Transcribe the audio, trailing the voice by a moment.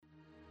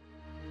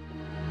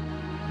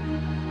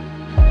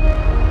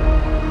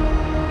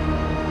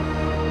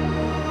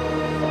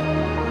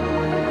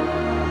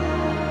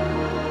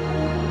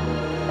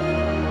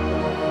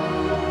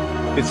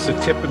It's the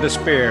tip of the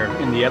spear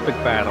in the epic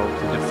battle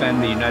to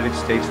defend the United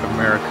States of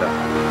America.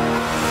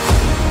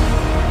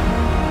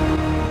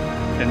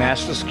 The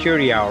National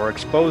Security Hour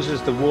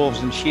exposes the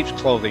wolves in sheep's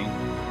clothing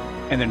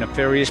and their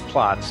nefarious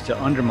plots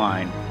to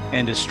undermine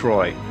and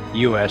destroy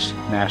U.S.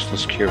 national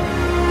security.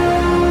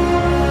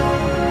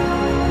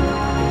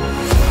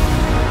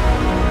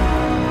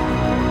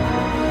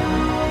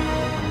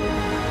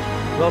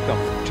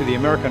 Welcome to the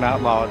American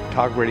Outlaw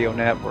Talk Radio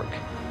Network.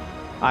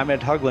 I'm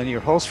Ed Haugland,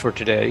 your host for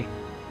today,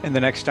 and the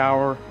next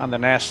hour on the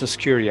National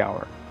Security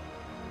Hour.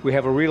 We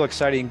have a real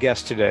exciting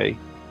guest today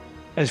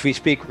as we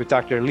speak with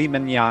Dr. Li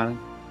Minyan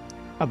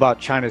about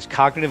China's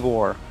cognitive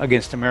war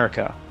against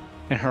America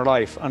and her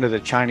life under the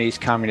Chinese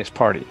Communist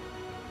Party,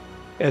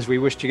 as we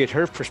wish to get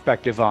her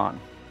perspective on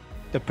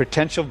the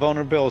potential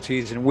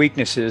vulnerabilities and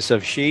weaknesses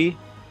of Xi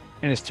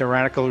and his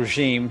tyrannical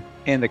regime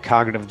in the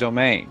cognitive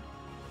domain,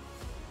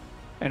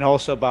 and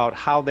also about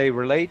how they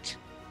relate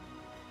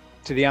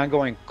to the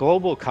ongoing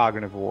global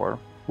cognitive war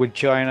with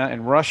China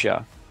and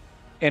Russia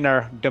and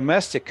our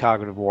domestic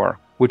cognitive war,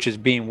 which is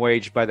being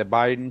waged by the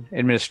Biden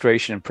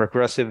administration and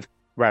progressive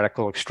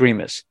radical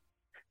extremists.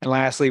 And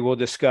lastly, we'll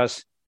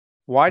discuss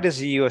why does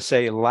the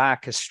USA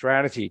lack a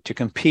strategy to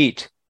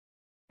compete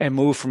and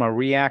move from a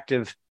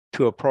reactive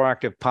to a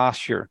proactive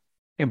posture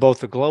in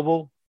both the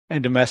global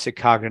and domestic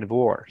cognitive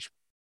wars.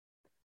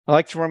 I'd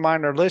like to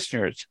remind our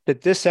listeners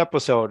that this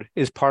episode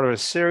is part of a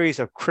series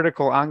of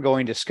critical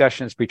ongoing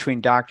discussions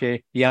between Dr.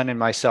 Yan and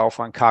myself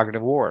on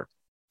cognitive war.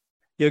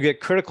 You'll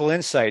get critical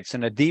insights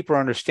and a deeper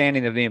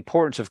understanding of the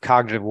importance of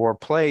cognitive war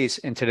plays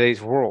in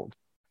today's world,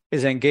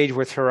 as I engage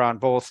with her on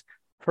both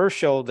her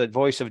show, The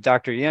Voice of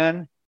Dr.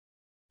 Yan,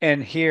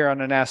 and here on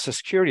the National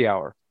Security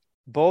Hour,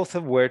 both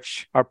of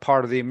which are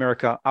part of the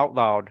America Out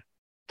Loud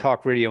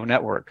Talk Radio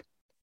Network.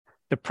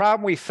 The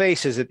problem we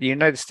face is that the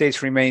United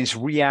States remains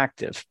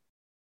reactive,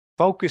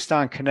 focused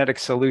on kinetic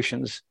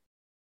solutions,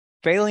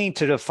 failing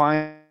to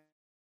define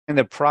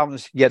the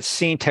problems, yet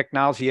seeing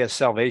technology as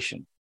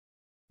salvation.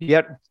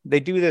 Yet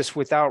they do this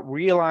without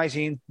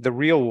realizing the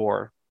real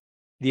war.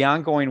 The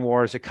ongoing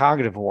war is a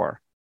cognitive war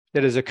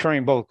that is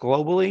occurring both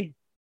globally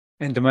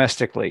and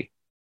domestically.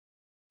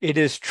 It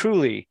is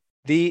truly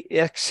the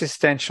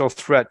existential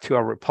threat to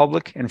our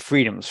republic and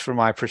freedoms from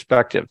my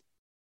perspective.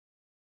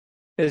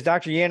 As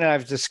Dr. Yan and I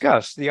have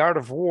discussed, The Art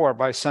of War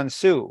by Sun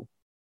Tzu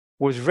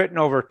was written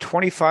over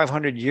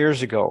 2,500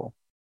 years ago,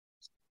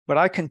 but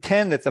I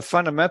contend that the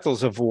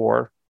fundamentals of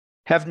war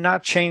have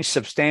not changed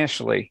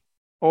substantially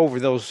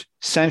over those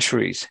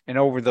centuries and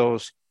over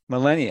those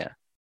millennia.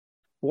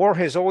 War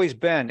has always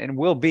been and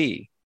will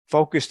be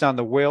focused on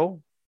the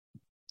will,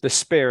 the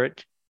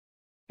spirit,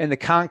 and the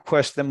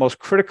conquest of the most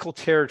critical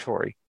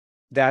territory,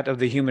 that of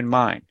the human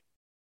mind,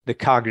 the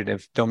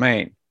cognitive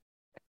domain.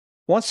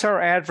 Once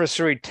our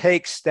adversary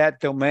takes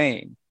that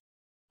domain,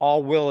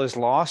 all will is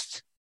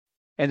lost,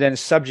 and then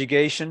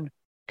subjugation,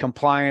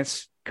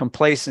 compliance,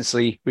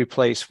 complacency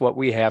replace what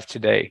we have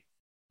today,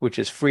 which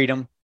is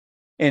freedom,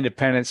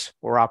 independence,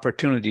 or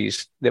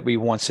opportunities that we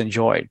once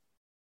enjoyed.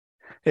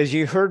 As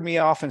you heard me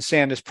often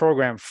say on this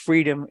program,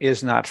 freedom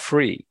is not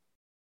free.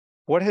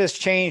 What has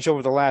changed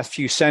over the last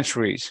few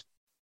centuries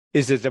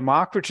is the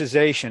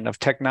democratization of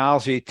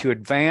technology to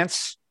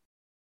advance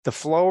the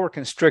flow or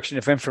constriction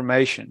of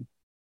information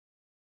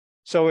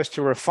so as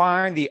to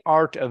refine the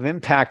art of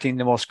impacting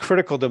the most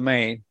critical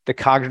domain, the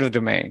cognitive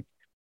domain.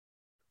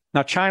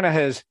 Now, China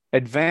has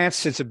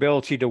advanced its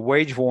ability to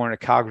wage war in a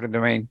cognitive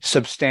domain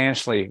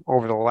substantially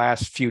over the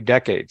last few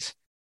decades,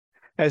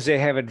 as they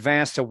have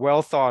advanced a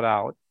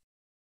well-thought-out,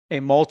 a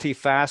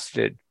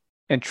multifaceted,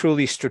 and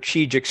truly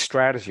strategic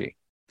strategy.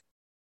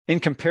 In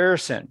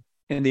comparison,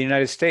 in the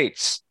United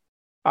States,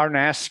 our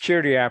national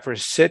security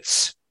apparatus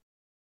sits,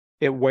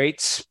 it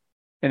waits,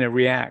 and it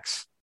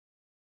reacts.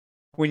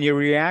 When you're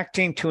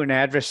reacting to an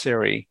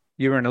adversary,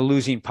 you're in a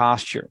losing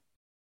posture.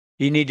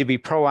 You need to be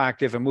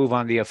proactive and move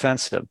on the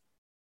offensive.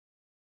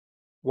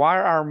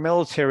 Why our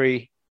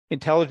military,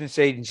 intelligence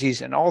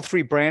agencies, and all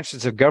three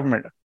branches of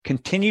government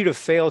continue to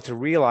fail to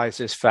realize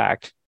this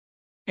fact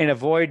and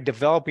avoid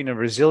developing a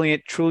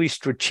resilient, truly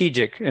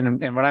strategic, and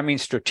when I mean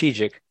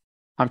strategic,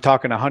 I'm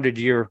talking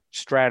 100-year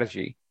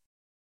strategy,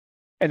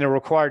 and the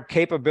required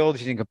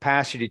capabilities and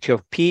capacity to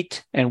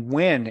compete and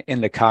win in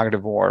the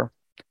cognitive war,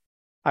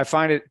 I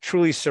find it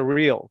truly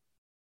surreal,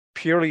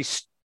 purely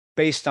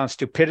based on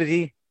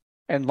stupidity,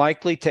 and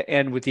likely to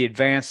end with the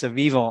advance of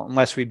evil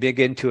unless we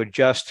begin to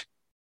adjust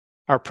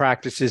our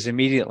practices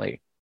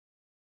immediately.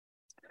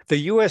 The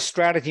U.S.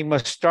 strategy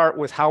must start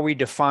with how we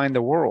define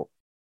the world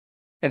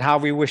and how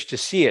we wish to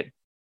see it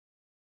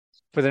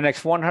for the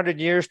next 100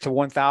 years to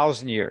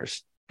 1,000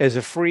 years as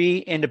a free,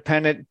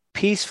 independent,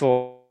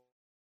 peaceful,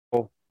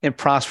 and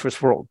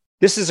prosperous world.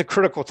 This is a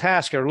critical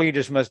task our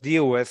leaders must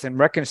deal with and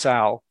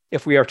reconcile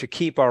if we are to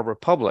keep our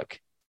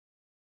republic.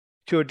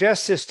 To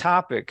address this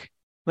topic,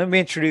 let me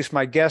introduce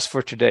my guest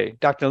for today,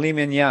 Dr. Li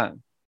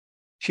Minyan.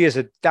 She is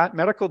a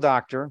medical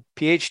doctor,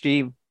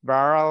 PhD,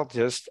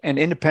 virologist, and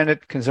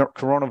independent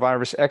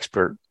coronavirus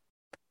expert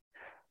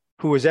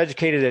who was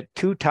educated at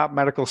two top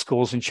medical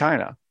schools in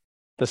China,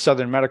 the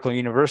Southern Medical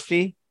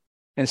University,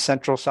 and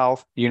Central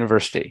South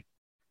University,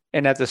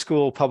 and at the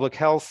School of Public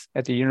Health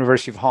at the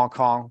University of Hong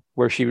Kong,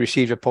 where she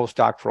received a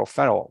postdoctoral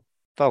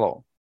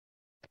fellow.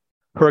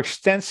 Her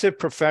extensive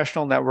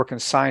professional network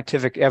and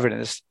scientific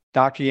evidence,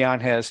 Dr. Yan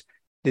has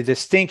the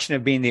distinction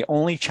of being the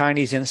only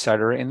Chinese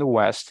insider in the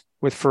West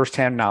with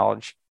firsthand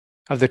knowledge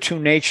of the true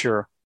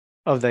nature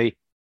of the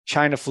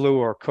China flu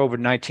or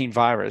COVID-19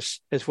 virus,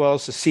 as well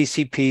as the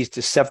CCP's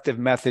deceptive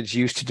methods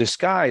used to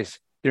disguise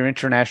their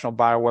international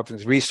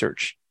bioweapons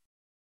research.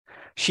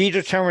 She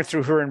determined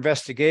through her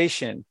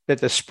investigation that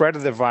the spread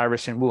of the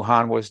virus in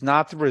Wuhan was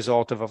not the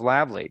result of a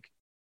lab leak.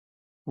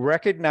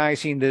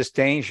 Recognizing this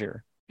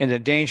danger and the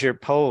danger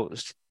it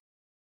posed,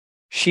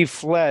 she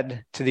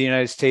fled to the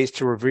United States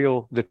to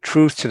reveal the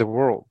truth to the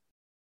world.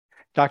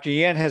 Dr.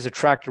 Yan has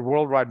attracted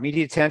worldwide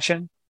media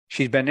attention.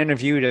 She's been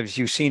interviewed, as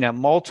you've seen, at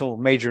multiple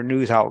major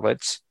news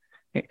outlets,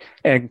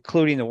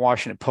 including the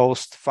Washington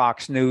Post,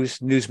 Fox News,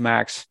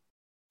 Newsmax,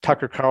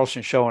 Tucker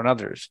Carlson Show, and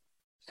others.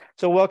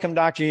 So welcome,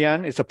 Dr.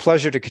 Yan. It's a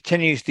pleasure to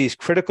continue these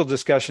critical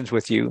discussions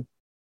with you.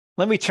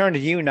 Let me turn to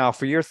you now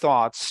for your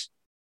thoughts,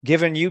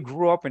 given you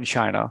grew up in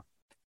China,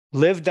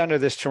 lived under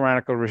this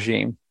tyrannical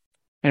regime,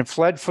 and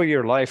fled for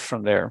your life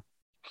from there.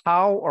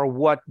 How or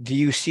what do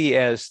you see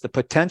as the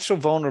potential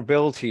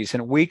vulnerabilities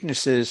and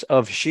weaknesses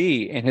of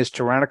Xi and his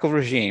tyrannical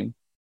regime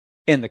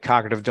in the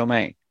cognitive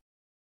domain?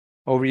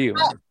 Over to you.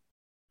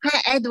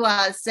 Hi,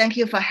 Edward. Thank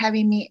you for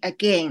having me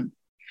again.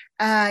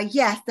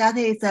 Yes, that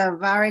is a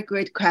very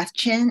great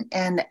question.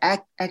 And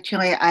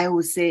actually, I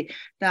would say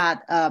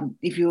that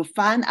if you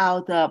find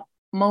out the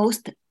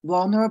most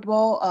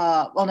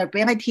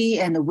vulnerability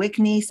and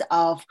weakness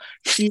of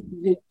Xi's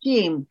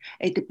regime,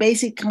 it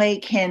basically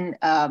can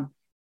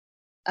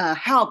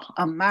help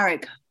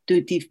America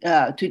to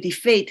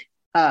defeat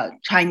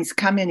Chinese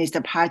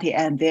Communist Party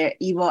and their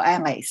evil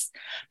allies,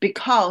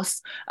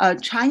 because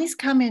Chinese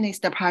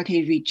Communist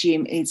Party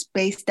regime is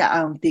based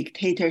on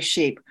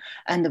dictatorship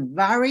and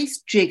very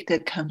strict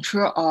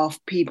control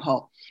of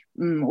people.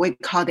 We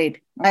call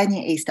it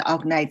Leninist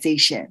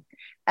organization.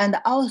 And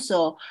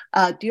also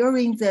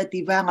during the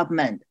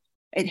development,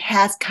 it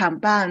has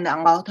combined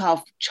a lot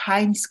of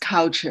Chinese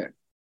culture.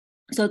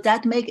 So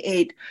that makes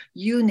it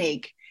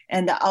unique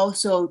and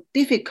also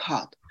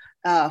difficult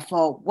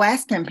for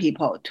Western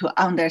people to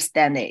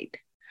understand it.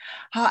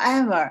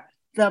 However,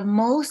 the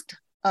most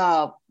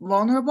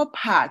vulnerable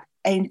part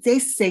in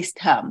this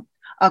system,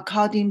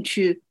 according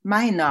to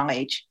my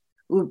knowledge,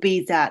 would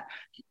be that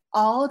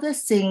all the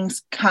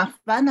things can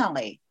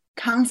finally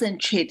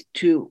concentrate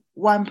to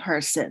one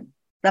person,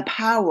 the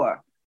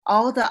power,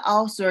 all the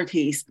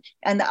authorities,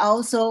 and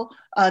also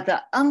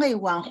the only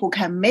one who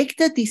can make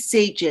the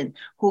decision,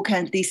 who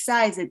can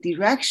decide the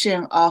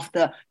direction of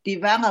the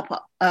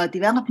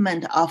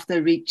development of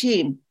the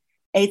regime,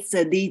 is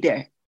the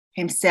leader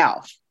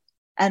himself.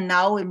 And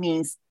now it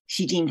means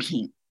Xi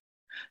Jinping.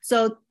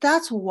 So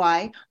that's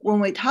why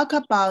when we talk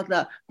about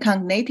the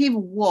cognitive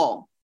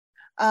war,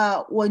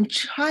 when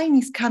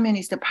Chinese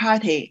Communist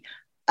Party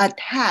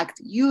attacked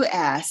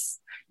US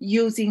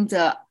using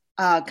the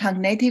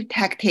cognitive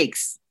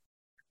tactics,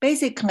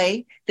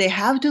 basically, they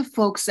have to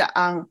focus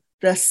on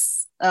the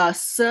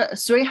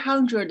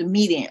 300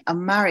 million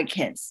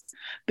Americans,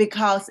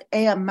 because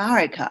in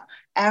America,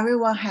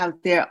 everyone has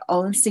their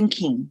own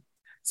thinking.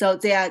 So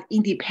they are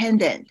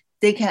independent.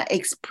 They can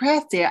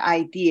express their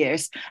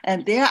ideas,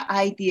 and their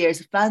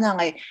ideas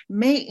finally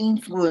may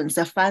influence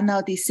the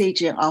final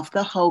decision of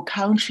the whole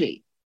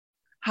country.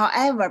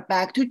 However,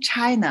 back to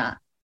China,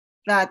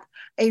 that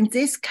in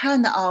this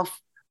kind of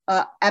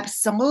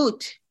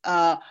absolute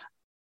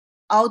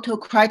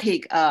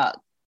autocratic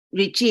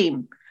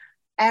regime,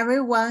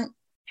 everyone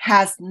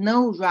has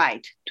no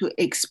right to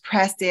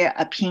express their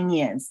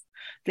opinions.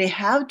 They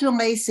have to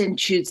listen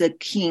to the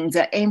king,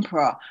 the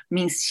emperor,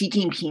 means Xi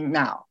Jinping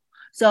now.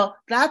 So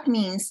that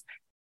means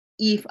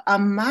if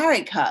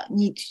America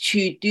needs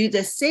to do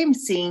the same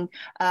thing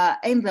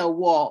in the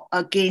war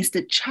against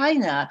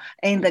China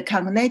in the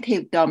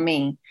cognitive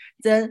domain,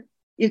 then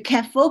you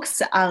can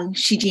focus on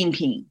Xi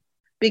Jinping,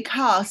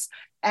 because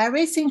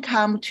everything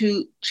come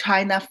to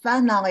China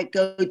finally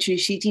go to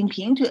Xi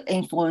Jinping to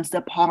influence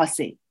the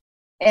policy.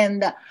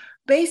 And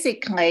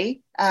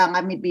basically,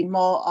 let me be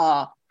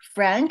more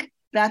frank,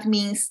 that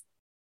means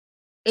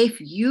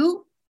if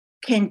you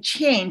can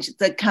change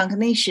the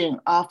cognition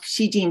of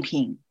Xi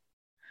Jinping,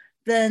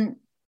 then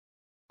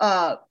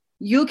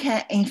you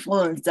can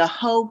influence the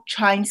whole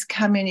Chinese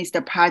Communist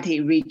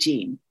Party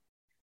regime.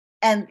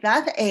 And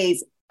that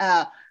is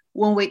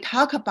when we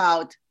talk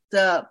about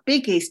the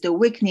biggest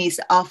weakness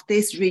of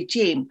this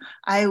regime,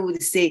 I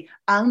would say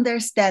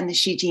understand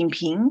Xi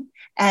Jinping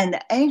and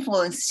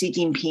influence Xi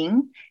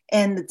Jinping.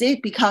 And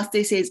because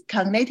this is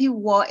cognitive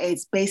war,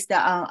 is based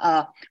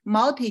on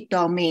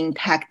multi-domain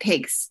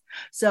tactics.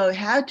 So you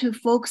have to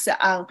focus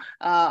on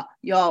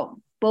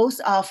both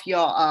of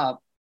your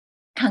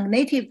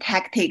cognitive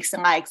tactics,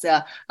 like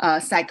the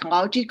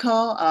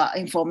psychological,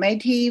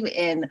 informative,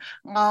 and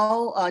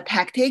all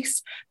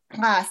tactics.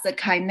 plus the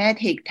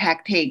kinetic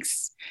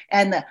tactics,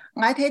 and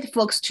let it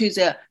focus to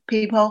the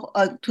people,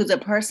 to the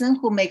person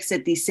who makes the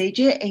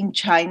decision in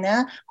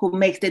China, who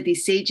makes the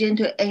decision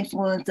to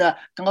influence the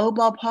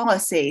global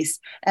policies.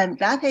 And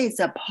that is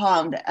the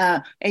point.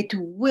 It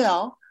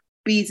will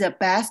be the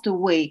best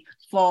way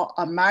for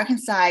American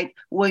side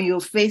when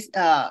you face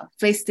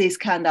this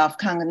kind of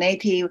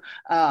cognitive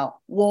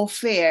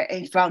warfare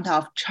in front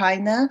of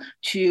China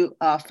to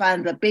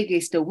find the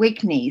biggest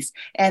weakness.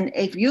 And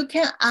if you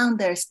can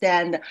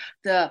understand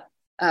the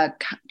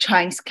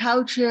Chinese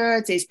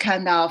culture, this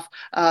kind of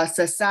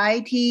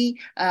society,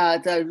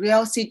 the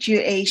real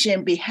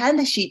situation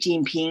behind Xi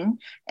Jinping,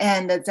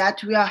 and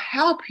that will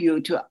help you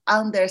to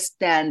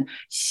understand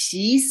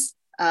Xi's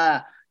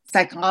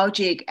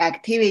psychological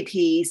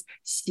activities,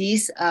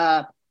 Xi's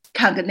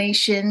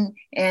cognition,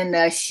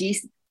 and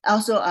Xi's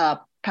also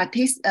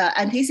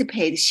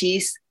anticipate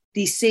Xi's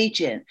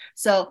decision.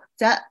 So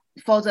that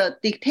for the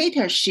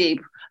dictatorship,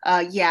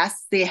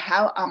 yes, they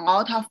have a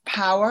lot of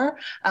power,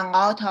 a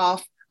lot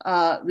of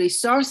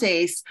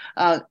resources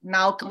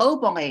now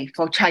globally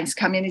for Chinese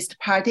Communist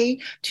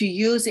Party to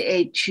use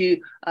it to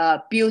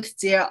build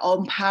their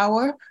own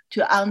power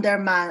to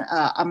undermine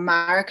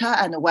America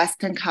and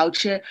Western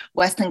culture,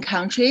 Western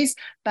countries.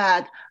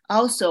 But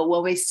also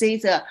when we see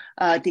the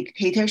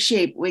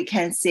dictatorship, we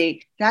can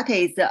see that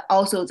is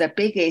also the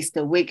biggest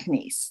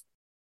weakness.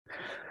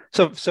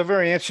 So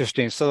very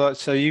interesting. So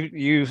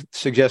you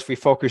suggest we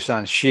focus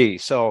on Xi.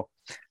 So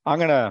I'm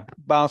going to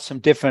bounce some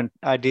different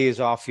ideas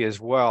off you as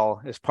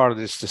well as part of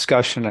this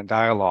discussion and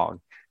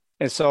dialogue.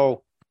 And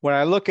so when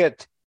I look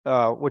at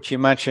what you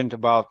mentioned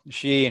about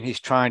Xi, and he's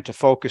trying to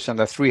focus on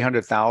the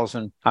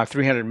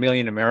 300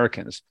 million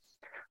Americans,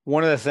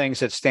 one of the things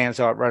that stands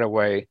out right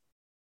away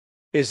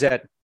is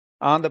that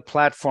on the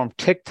platform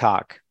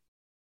TikTok,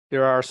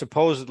 there are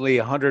supposedly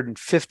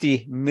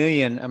 150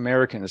 million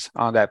Americans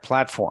on that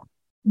platform.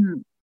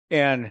 Mm.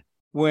 And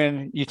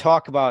when you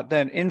talk about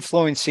then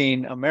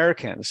influencing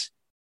Americans,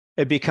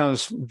 it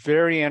becomes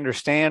very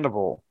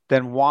understandable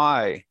then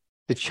why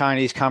the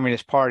Chinese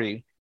Communist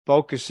Party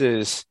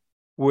focuses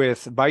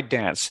with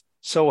ByteDance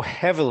so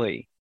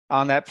heavily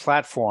on that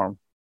platform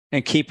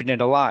and keeping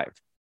it alive.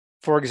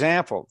 For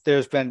example,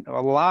 there's been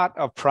a lot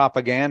of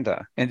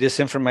propaganda and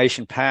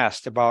disinformation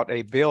passed about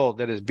a bill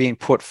that is being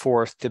put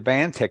forth to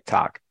ban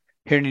TikTok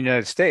here in the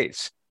United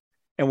States.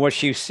 And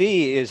what you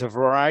see is a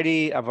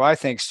variety of, I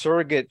think,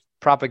 surrogate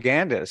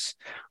propagandists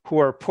who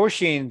are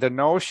pushing the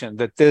notion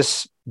that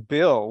this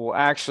bill will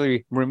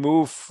actually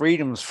remove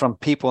freedoms from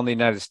people in the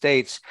United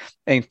States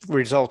and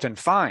result in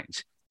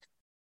fines.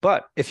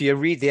 But if you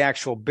read the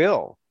actual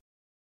bill,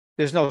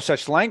 there's no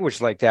such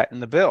language like that in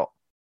the bill.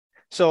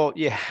 So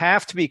you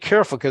have to be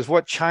careful, because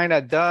what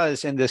China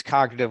does in this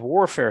cognitive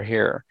warfare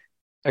here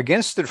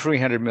against the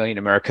 300 million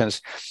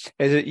Americans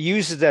is it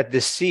uses that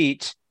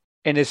deceit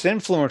and its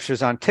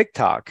influencers on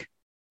TikTok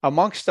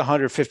amongst the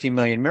 150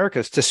 million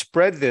Americans to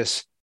spread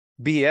this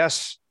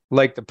BS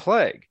like the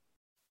plague.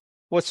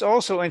 What's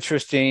also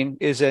interesting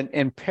is that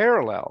in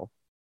parallel,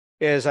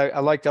 is I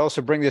like to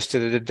also bring this to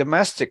the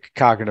domestic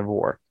cognitive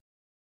war.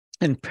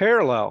 In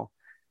parallel,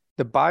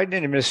 the Biden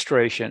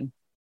administration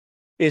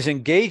is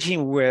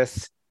engaging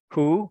with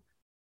who?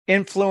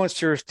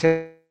 Influencers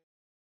to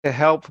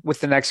help with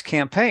the next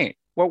campaign.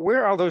 Well,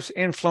 where are those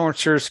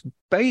influencers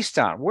based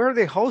on? Where are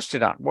they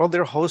hosted on? Well,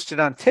 they're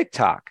hosted on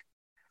TikTok.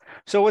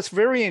 So what's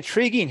very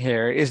intriguing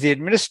here is the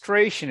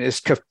administration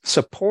is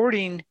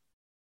supporting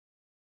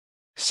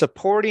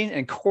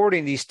and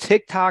courting these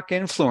TikTok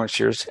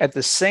influencers. At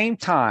the same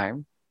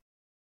time,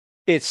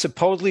 it's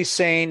supposedly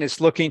saying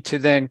it's looking to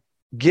then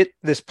get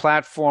this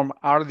platform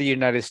out of the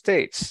United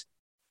States.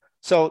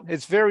 So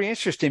it's very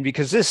interesting,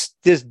 because this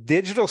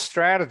digital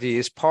strategy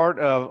is part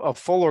of a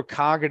fuller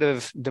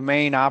cognitive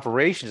domain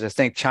operations I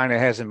think China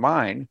has in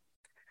mind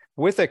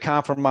with a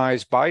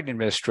compromised Biden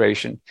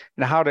administration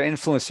and how to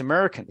influence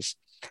Americans.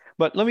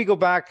 But let me go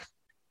back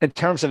in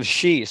terms of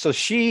Xi. So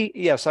Xi,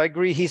 yes, I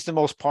agree, he's the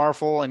most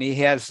powerful, and he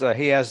has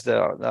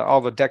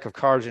all the deck of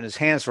cards in his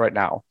hands right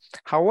now.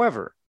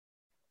 However,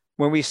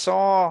 when we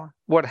saw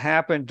what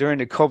happened during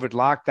the COVID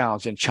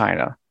lockdowns in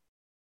China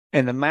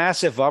and the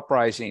massive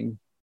uprising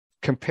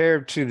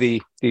compared to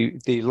the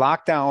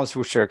lockdowns,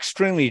 which are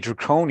extremely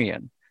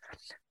draconian,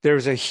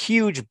 there's a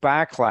huge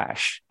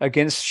backlash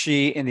against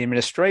Xi and the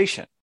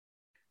administration.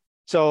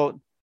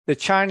 So the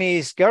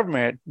Chinese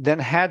government then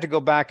had to go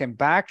back and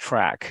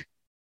backtrack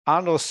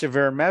on those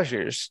severe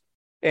measures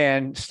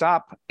and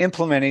stop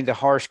implementing the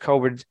harsh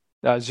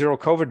zero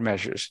COVID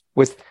measures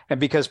and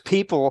because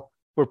people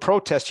were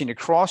protesting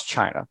across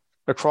China,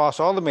 across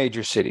all the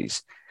major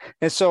cities.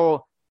 And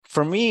so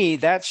for me,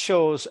 that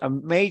shows a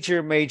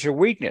major, major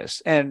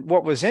weakness. And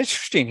what was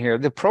interesting here,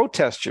 the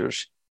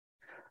protesters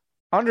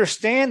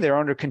understand they're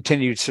under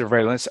continued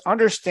surveillance,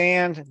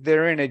 understand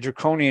they're in a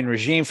draconian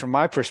regime from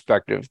my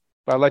perspective,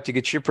 but I'd like to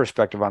get your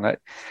perspective on that,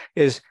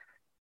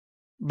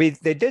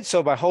 they did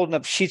so by holding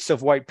up sheets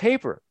of white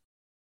paper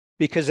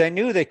because they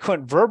knew they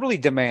couldn't verbally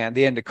demand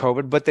the end of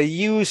COVID, but they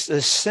used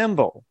a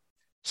symbol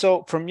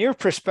So from your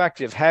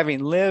perspective, having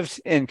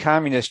lived in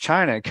communist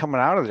China and coming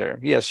out of there,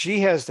 yes, Xi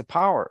has the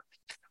power,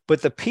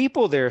 but the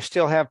people there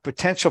still have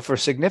potential for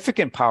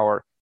significant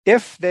power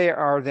if they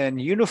are then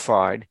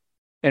unified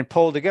and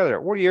pulled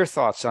together. What are your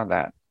thoughts on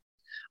that?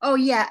 Oh,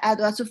 yeah,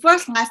 Edward. So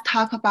first, let's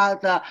talk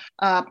about the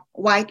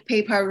white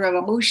paper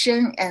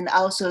revolution and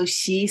also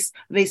Xi's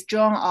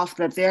withdrawal of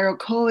the zero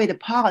COVID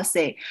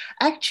policy.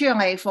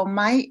 Actually, from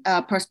my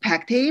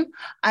perspective,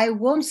 I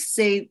won't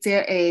say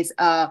there is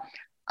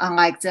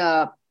like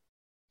the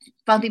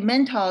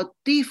fundamental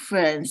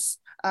difference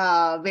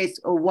with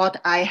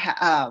what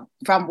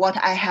from what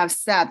I have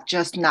said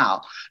just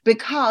now,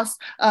 because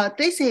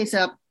this is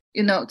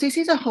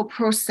a whole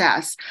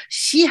process.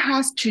 She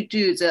has to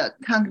do the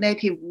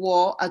cognitive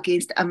war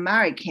against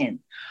American.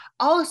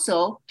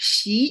 Also,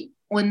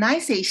 when I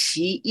say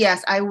she,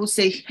 yes, I would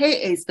say he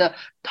is the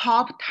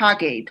top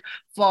target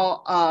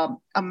for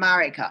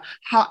America.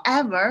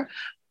 However,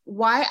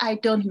 why I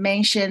don't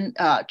mention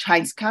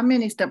Chinese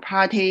Communist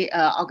Party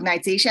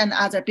organization and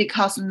other,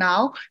 because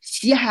now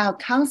he has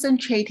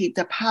concentrated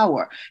the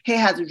power. He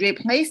has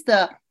replaced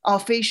the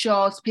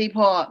officials,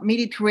 people,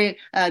 military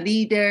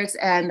leaders,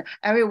 and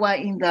everyone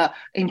in the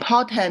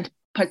important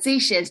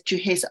positions to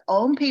his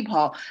own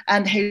people.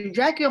 And he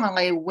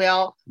regularly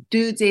will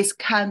do this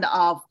kind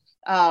of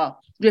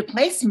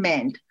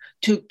replacement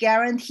to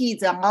guarantee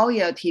the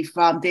loyalty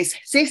from this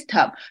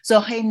system.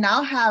 So he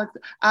now has,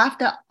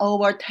 after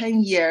over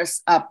 10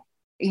 years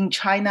in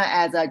China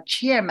as a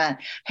chairman,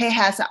 he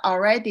has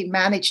already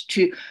managed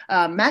to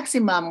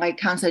maximally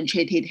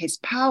concentrated his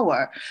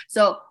power.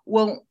 So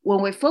when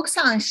we focus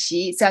on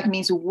Xi, that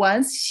means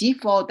once Xi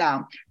fall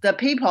down, the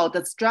people,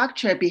 the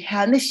structure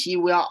behind Xi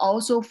will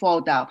also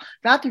fall down.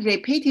 That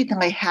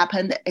repeatedly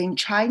happened in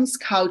Chinese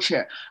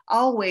culture.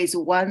 Always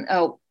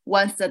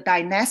once the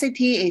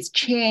dynasty is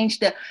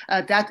changed,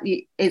 that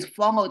is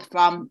followed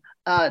from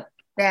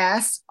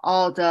death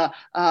or the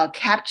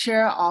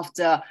capture of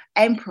the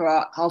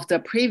emperor of the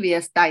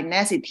previous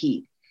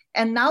dynasty.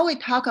 And now we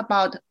talk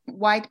about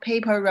white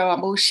paper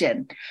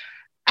revolution.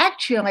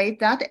 Actually,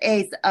 that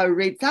is a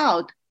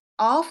result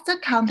of the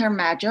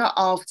countermeasure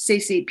of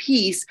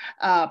CCP's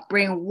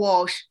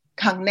brainwash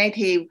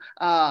cognitive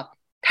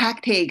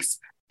tactics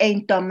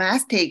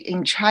domestically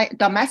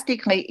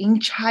in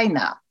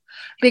China.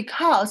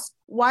 Because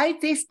why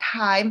this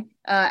time,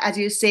 as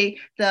you say,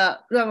 the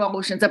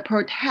revolution, the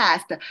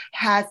protest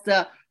has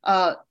the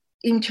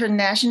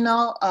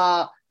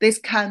international, this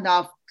kind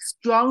of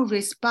strong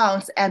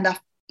response and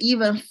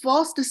even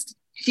forced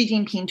Xi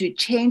Jinping to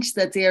change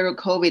the zero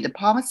COVID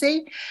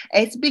policy,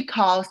 it's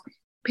because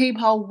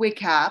people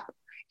wake up,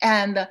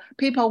 and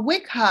people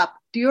wake up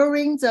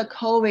during the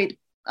COVID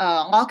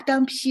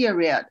lockdown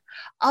period.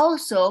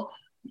 Also,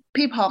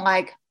 people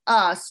like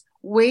us,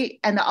 we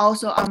and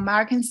also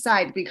American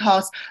side,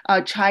 because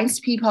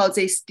Chinese people,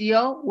 they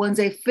still, when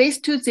they face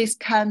to this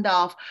kind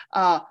of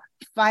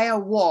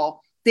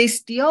firewall, they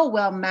still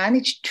will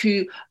manage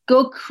to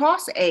go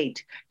cross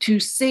it to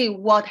see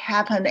what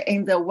happened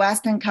in the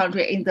Western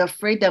country, in the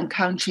freedom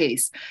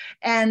countries.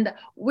 And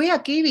we are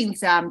giving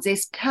them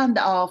this kind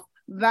of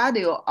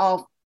value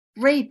of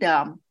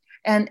freedom,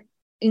 and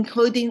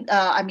including,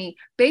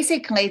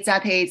 basically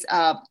that is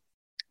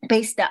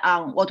based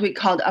on what we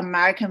call the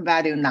American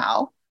value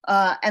now.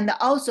 And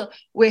also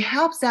we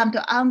help them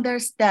to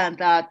understand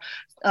that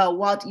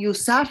what you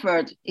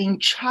suffered in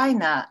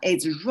China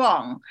is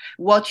wrong.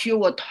 What you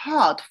were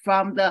taught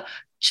from the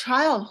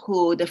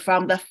childhood,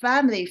 from the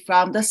family,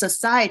 from the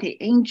society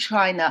in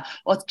China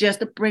was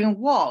just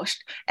brainwashed.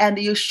 And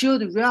you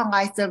should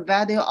realize the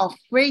value of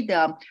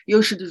freedom.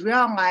 You should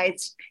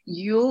realize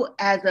you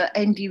as an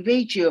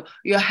individual,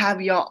 you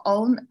have your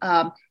own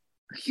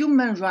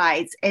human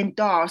rights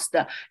endorsed,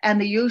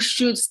 and you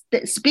should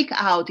speak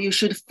out, you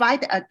should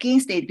fight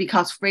against it,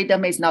 because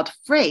freedom is not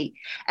free.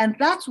 And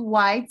that's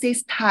why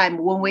this time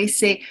when we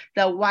say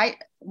the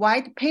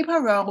white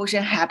paper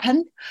revolution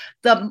happened,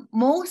 the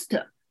most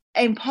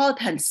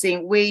important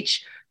thing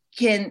which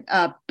can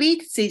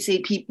beat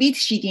CCP, beat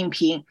Xi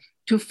Jinping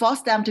to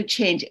force them to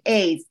change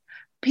is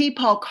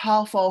people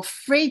call for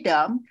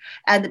freedom,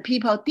 and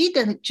people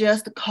didn't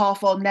just call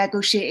for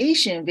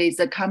negotiation with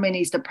the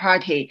Communist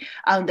Party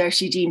under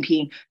Xi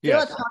Jinping. Yes. They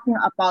were talking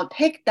about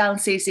take down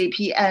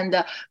CCP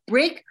and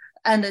break,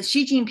 and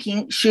Xi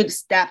Jinping should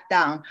step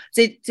down.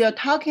 They're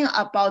talking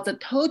about the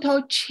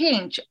total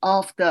change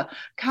of the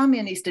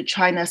communist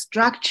China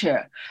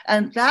structure,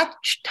 and that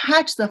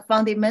touched the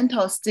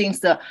fundamental things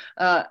of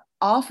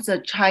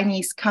the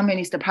Chinese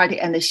Communist Party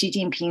and the Xi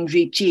Jinping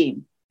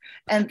regime.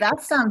 And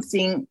that's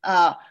something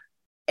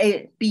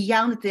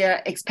beyond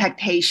their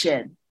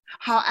expectation.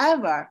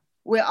 However,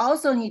 we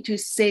also need to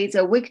see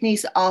the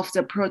weakness of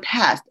the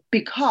protest,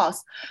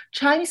 because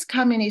Chinese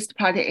Communist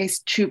Party is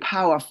too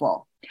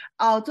powerful.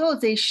 Although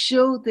they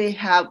show they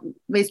have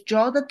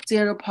withdrawn the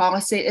zero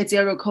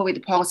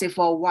COVID policy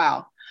for a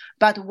while,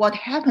 but what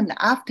happened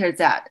after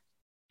that?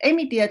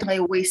 Immediately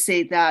we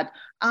see that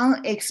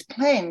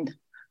unexplained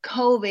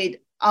COVID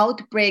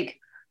outbreak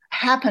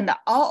happened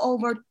all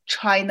over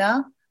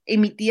China,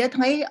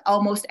 immediately,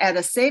 almost at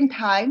the same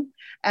time.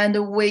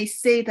 And we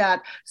see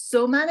that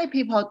so many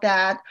people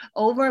died,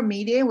 over a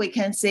million, we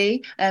can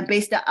say, and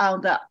based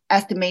on the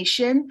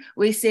estimation,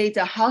 we say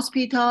the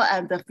hospital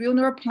and the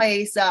funeral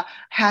place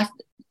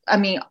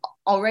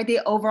already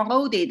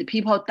overloaded.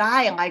 People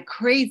dying like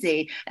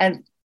crazy.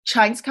 And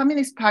Chinese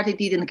Communist Party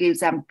didn't give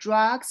them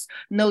drugs,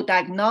 no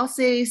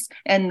diagnosis,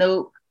 and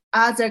no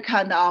other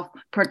kind of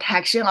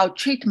protection or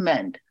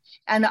treatment.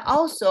 And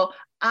also,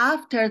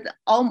 after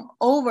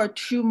over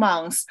 2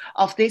 months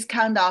of this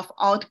kind of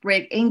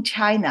outbreak in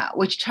China,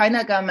 which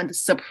China government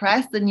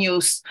suppressed the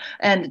news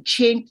and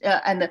cheat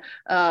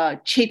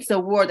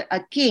the word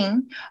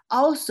again,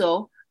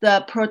 also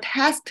the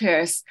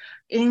protesters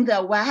in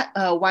the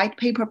white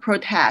paper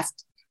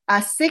protest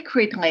are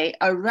secretly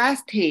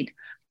arrested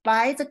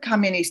by the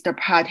Communist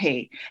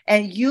Party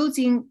and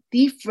using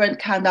different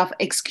kind of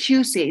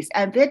excuses,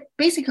 and they're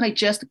basically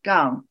just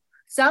gone.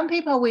 Some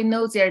people, we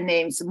know their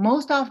names.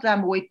 Most of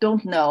them we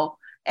don't know,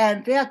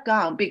 and they're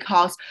gone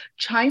because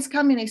Chinese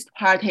Communist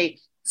Party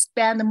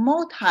spend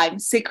more time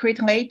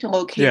secretly to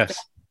locate them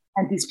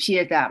and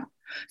disappear them.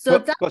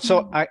 So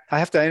I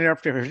have to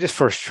interrupt you just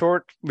for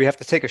we have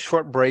to take a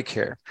short break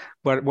here.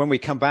 But when we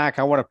come back,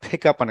 I want to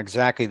pick up on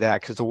exactly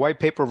that, because the white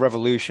paper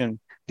revolution,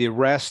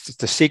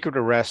 the secret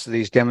arrest of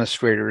these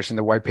demonstrators in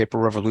the white paper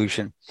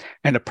revolution,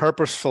 and the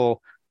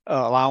purposeful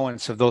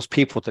allowance of those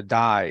people to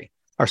die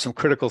are some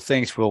critical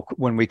things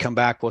when we come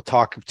back, we'll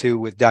talk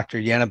with Dr.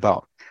 Yan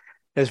about.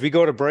 As we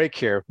go to break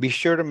here, be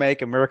sure to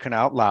make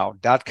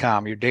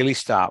AmericanOutloud.com your daily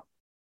stop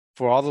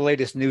for all the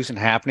latest news and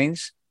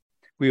happenings.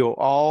 We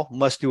all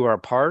must do our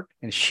part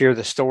and share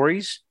the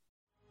stories,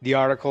 the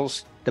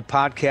articles, the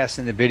podcasts,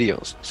 and the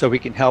videos so we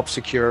can help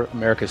secure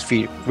America's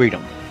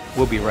freedom.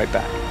 We'll be right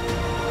back.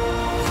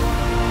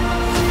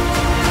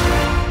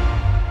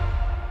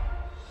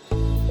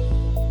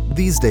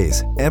 These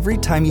days, every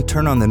time you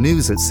turn on the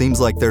news, it seems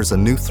like there's a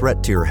new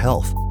threat to your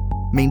health.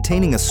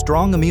 Maintaining a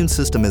strong immune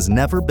system has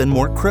never been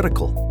more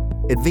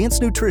critical.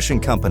 Advanced nutrition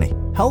company,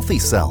 Healthy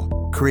Cell,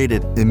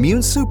 created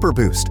Immune Super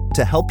Boost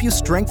to help you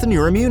strengthen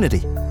your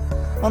immunity.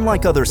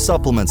 Unlike other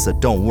supplements that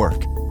don't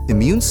work,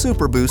 Immune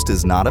Super Boost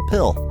is not a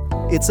pill.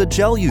 It's a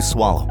gel you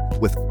swallow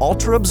with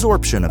ultra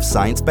absorption of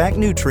science-backed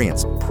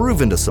nutrients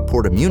proven to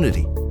support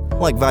immunity,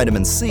 like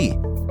vitamin C,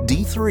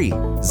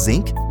 D3,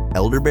 zinc,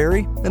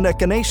 elderberry, and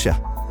echinacea.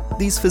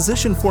 These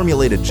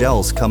physician-formulated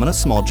gels come in a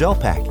small gel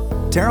pack.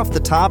 Tear off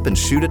the top and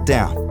shoot it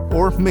down,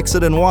 or mix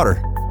it in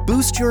water.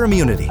 Boost your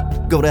immunity.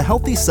 Go to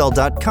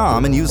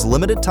healthycell.com and use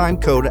limited time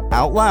code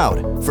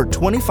OUTLOUD for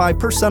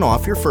 25%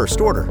 off your first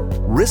order.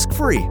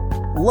 Risk-free.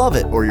 Love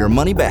it or your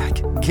money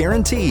back.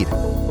 Guaranteed.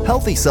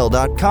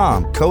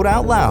 Healthycell.com, code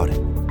OUTLOUD.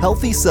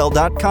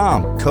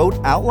 Healthycell.com, code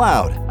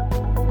OUTLOUD.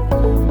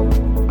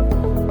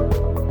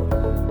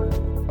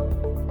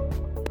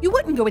 You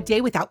wouldn't go a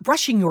day without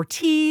brushing your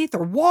teeth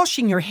or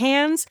washing your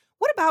hands.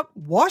 What about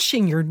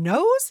washing your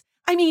nose?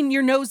 I mean,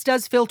 your nose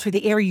does filter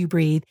the air you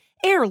breathe,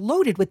 air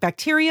loaded with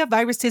bacteria,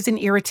 viruses, and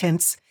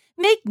irritants.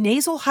 Make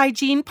nasal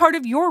hygiene part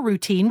of your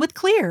routine with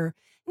Xlear.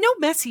 No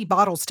messy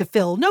bottles to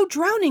fill, no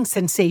drowning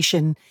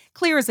sensation.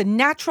 Xlear is a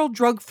natural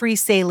drug-free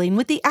saline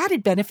with the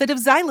added benefit of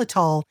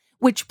xylitol,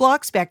 which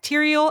blocks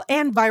bacterial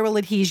and viral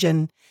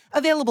adhesion.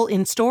 Available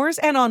in stores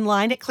and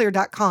online at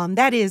Xlear.com.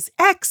 That is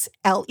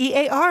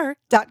Xlear.com.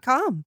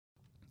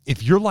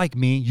 If you're like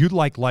me, you'd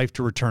like life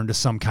to return to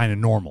some kind of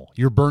normal.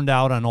 You're burned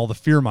out on all the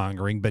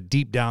fear-mongering, but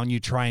deep down you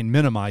try and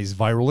minimize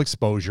viral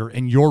exposure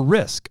and your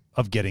risk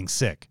of getting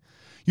sick.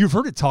 You've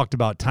heard it talked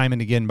about time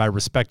and again by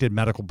respected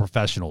medical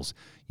professionals.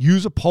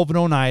 Use a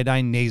povidone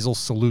iodine nasal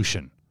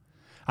solution.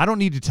 I don't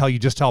need to tell you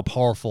just how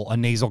powerful a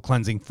nasal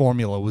cleansing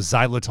formula with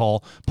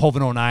xylitol,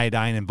 povidone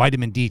iodine, and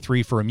vitamin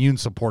D3 for immune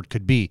support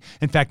could be.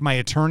 In fact, my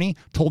attorney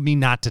told me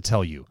not to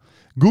tell you.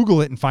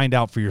 Google it and find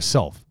out for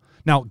yourself.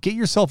 Now, get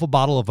yourself a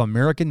bottle of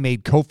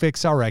American-made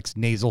Cofix RX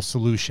nasal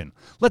solution.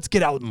 Let's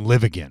get out and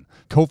live again.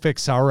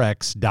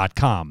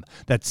 CofixRx.com.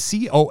 That's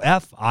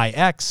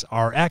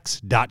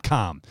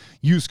COFIXRX.com.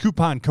 Use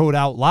coupon code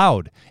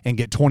OUTLOUD and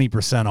get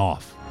 20%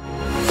 off.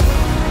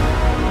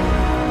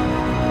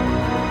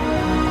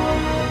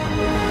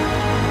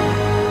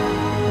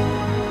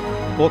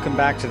 Welcome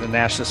back to the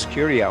National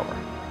Security Hour.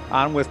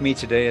 On with me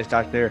today is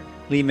Dr.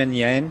 Li-Meng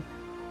Yan,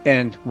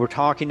 and we're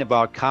talking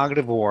about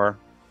cognitive war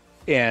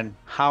and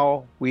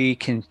how we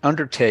can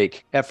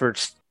undertake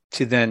efforts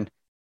to then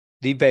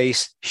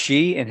debase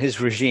Xi and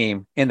his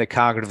regime in the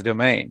cognitive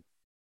domain.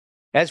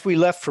 As we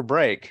left for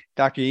break,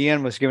 Dr.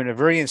 Yan was giving a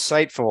very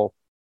insightful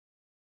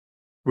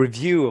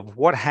review of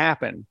what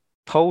happened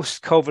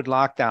post-COVID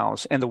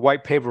lockdowns and the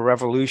white paper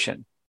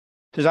revolution.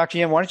 So Dr.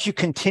 Yan, why don't you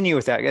continue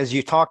with that? As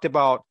you talked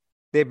about,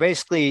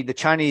 the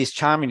Chinese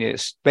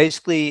communists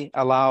basically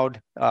allowed,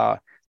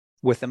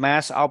 with the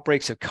mass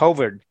outbreaks of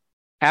COVID,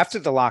 after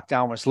the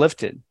lockdown was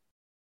lifted,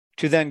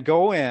 to then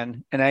go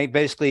in and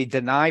basically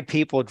deny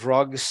people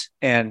drugs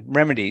and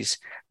remedies,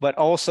 but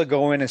also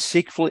go in and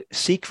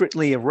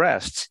secretly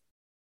arrest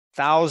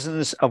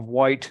thousands of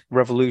white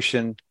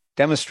revolution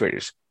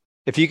demonstrators.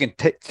 if you can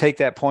take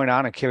that point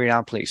on and carry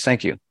on, please.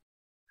 Thank you.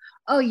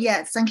 Oh,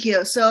 yes, thank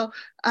you. So,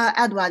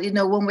 Edward,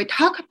 when we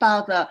talk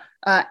about the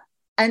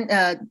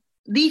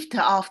lift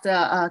of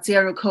the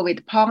zero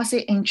COVID policy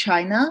in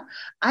China,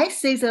 I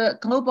see the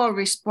global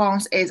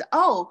response is,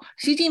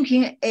 Xi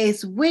Jinping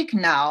is weak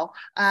now.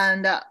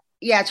 And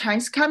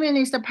Chinese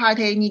Communist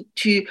Party need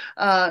to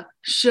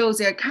show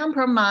their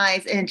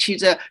compromise and to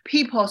the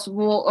people's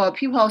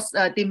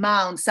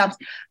demand.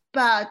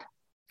 But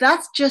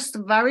that's just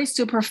very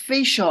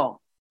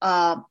superficial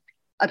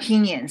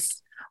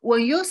opinions.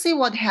 When you see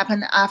what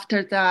happened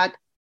after that,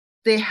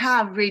 they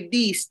have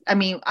released,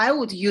 I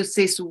would use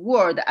this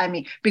word,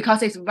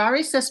 because it's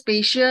very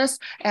suspicious,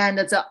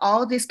 and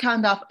all this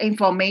kind of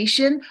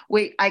information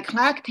I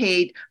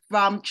collected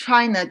from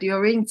China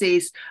during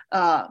this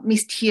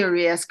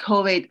mysterious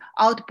COVID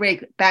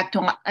outbreak back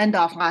to end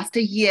of last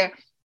year,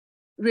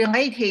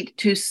 related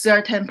to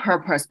certain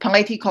purpose,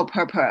 political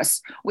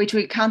purpose, which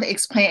we can't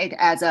explain it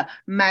as a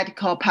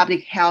medical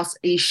public health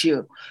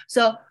issue.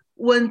 So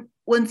when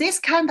this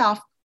kind of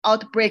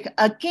outbreak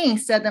again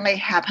suddenly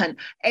happened,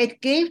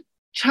 it gave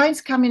Chinese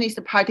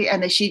Communist Party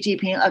and Xi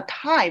Jinping a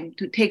time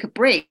to take a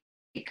break,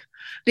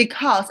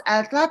 because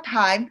at that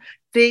time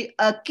they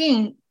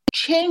again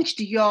changed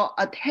your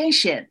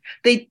attention.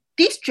 They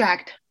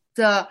distract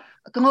the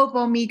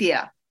global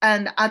media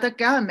and other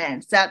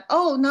governments that,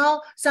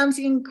 now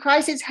something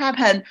crisis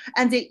happened,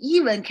 and they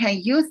even can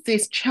use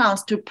this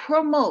chance to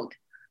promote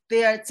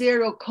their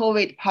zero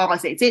COVID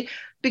policy.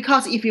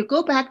 Because if you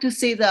go back to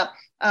see the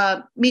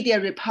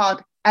media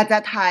report at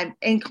that time,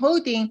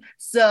 including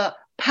the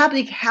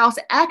public health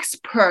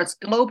experts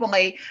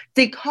globally,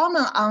 they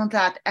comment on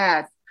that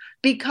as,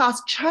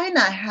 because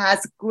China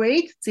has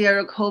great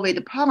zero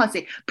COVID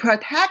policy,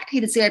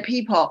 protected their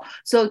people.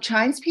 So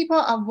Chinese people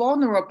are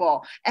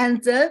vulnerable.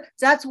 And then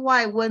that's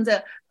why when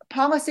the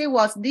policy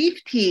was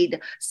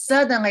lifted,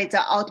 suddenly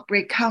the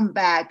outbreak come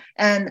back.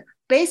 And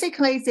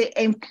basically, they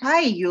imply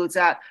you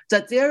that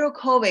the zero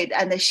COVID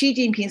and the Xi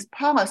Jinping's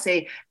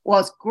policy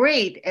was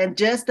great, and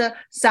just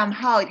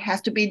somehow it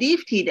has to be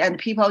lifted and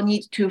people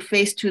need to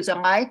face to the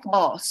life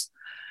loss.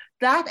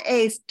 That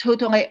is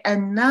totally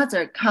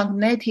another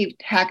cognitive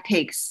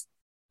tactics.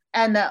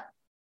 And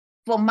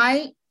from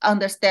my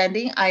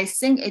understanding, I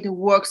think it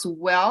works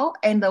well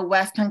in the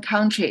Western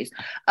countries.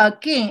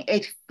 Again,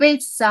 it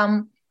fits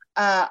some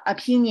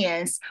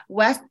opinions,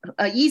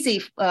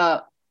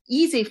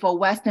 easy for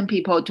Western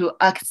people to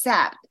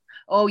accept.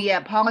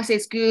 Policy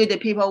is good. The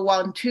people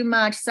want too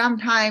much.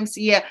 Sometimes,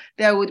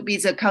 there would be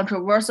the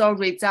controversial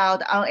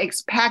result,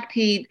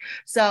 unexpected.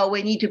 So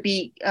we need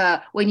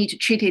to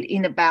treat it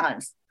in a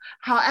balance.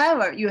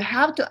 However, you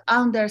have to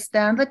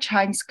understand the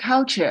Chinese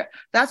culture.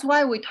 That's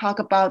why we talk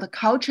about the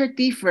culture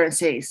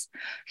differences.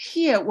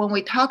 Here, when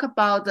we talk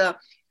about the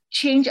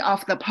change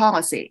of the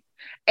policy,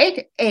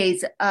 it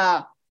is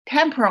a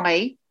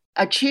temporary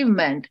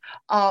achievement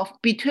of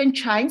between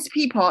Chinese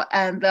people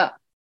and the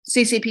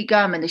CCP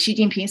government, Xi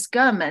Jinping's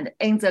government,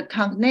 in the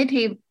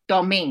cognitive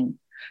domain.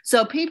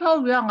 So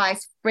people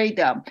realize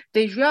freedom.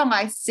 They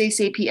realize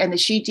CCP and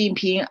Xi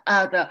Jinping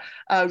are the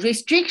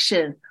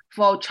restriction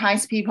for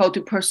Chinese people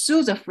to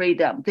pursue the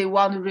freedom. They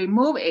want to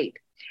remove it.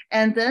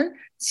 And then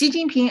Xi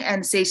Jinping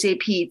and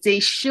CCP, they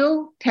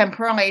show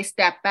temporarily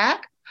step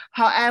back.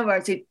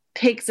 However, they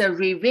take the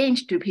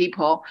revenge to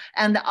people,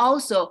 and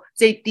also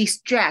they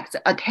distract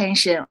the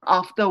attention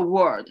of the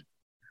world.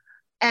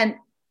 And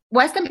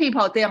Western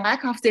people, they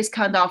lack of this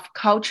kind of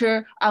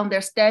culture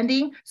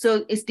understanding,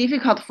 so it's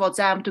difficult for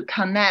them to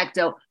connect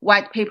the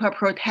white paper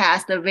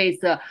protest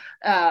with the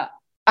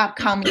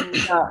upcoming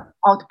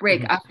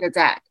outbreak after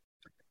that.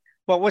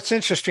 Well, what's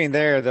interesting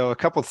there, though, a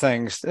couple of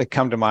things that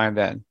come to mind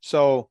then.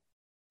 So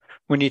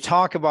when you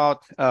talk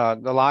about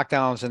the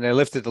lockdowns, and they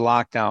lifted the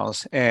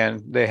lockdowns,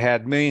 and they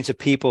had millions of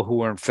people who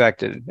were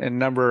infected, and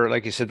number,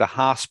 like you said, the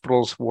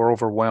hospitals were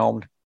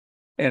overwhelmed,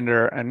 and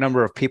a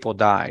number of people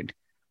died.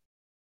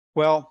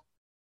 Well,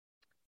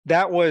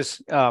 that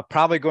was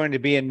probably going to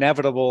be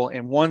inevitable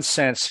in one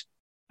sense,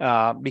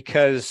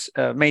 because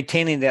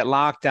maintaining that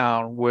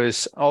lockdown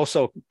was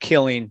also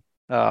killing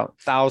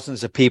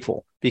thousands of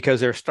people,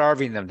 because they're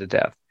starving them to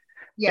death.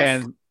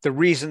 Yes. And the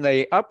reason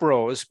they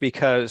uprose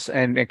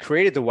and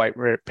created the white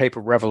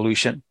paper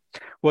revolution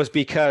was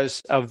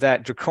because of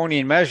that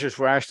draconian measures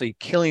were actually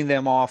killing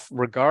them off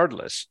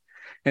regardless.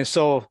 And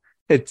so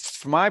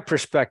from my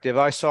perspective,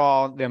 I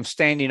saw them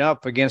standing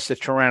up against the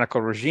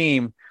tyrannical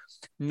regime,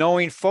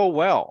 knowing full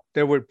well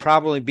there would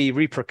probably be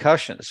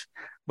repercussions.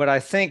 But I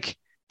think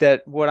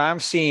that what I'm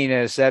seeing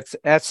is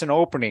that's an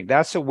opening,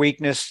 that's a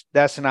weakness,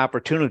 that's an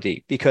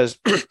opportunity, because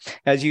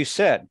as you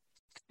said,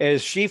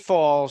 as she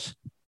falls,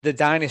 the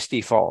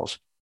dynasty falls.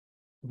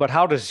 But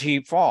how does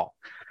she fall?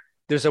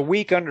 There's a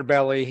weak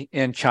underbelly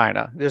in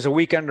China. There's a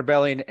weak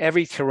underbelly in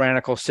every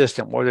tyrannical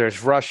system, whether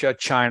it's Russia,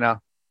 China,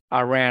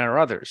 Iran, or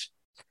others,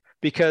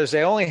 because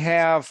they only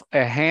have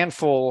a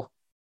handful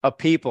of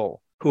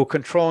people who are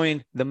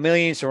controlling the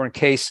millions, or in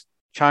case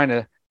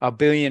China, 1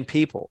 billion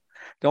people.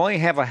 They only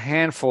have a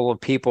handful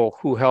of people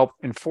who help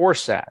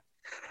enforce that.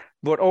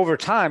 But over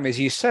time, as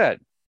you said,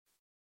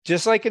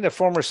 just like in the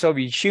former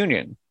Soviet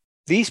Union,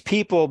 these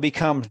people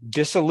become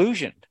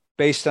disillusioned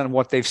based on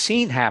what they've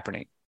seen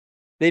happening.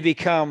 They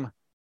become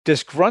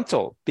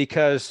disgruntled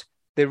because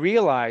they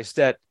realize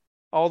that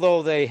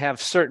although they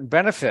have certain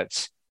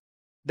benefits,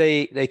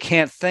 they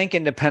can't think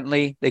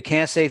independently, they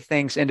can't say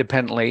things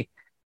independently.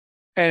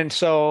 And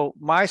so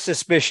my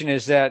suspicion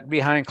is that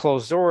behind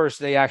closed doors,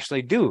 they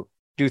actually do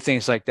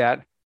things like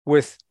that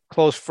with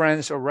close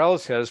friends or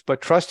relatives,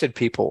 but trusted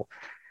people.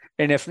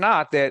 And if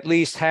not, they at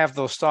least have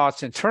those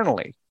thoughts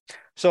internally.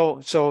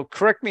 So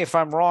correct me if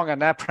I'm wrong on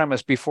that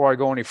premise before I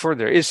go any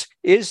further.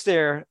 Is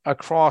there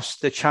across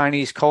the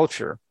Chinese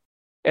culture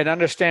an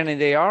understanding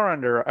they are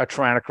under a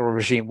tyrannical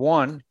regime,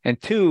 one,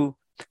 and two,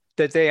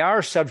 that they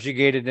are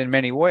subjugated in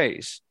many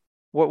ways?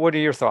 What are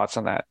your thoughts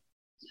on that?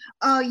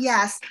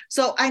 Yes.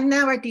 So I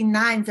never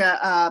denied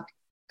the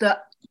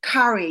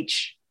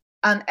courage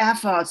and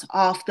efforts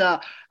of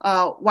the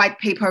white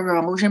paper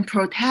revolution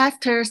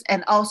protesters,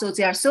 and also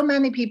there are so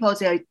many people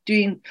that are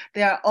doing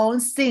their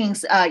own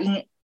things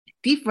in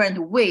different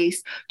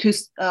ways to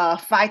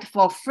fight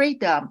for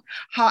freedom.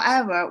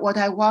 However, what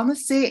I want to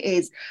say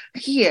is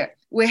here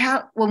we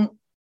have, when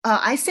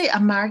I say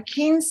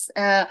Americans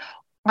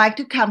like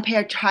to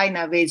compare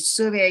China with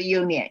Soviet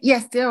Union.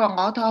 Yes, there are a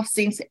lot of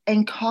things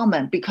in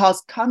common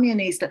because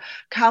communisms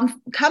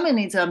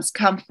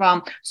come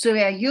from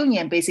Soviet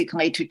Union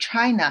basically to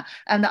China.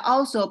 And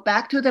also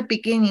back to the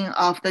beginning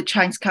of the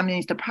Chinese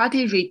Communist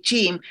Party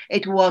regime,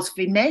 it was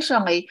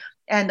financially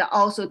and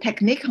also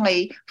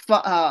technically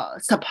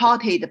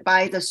supported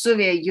by the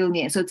Soviet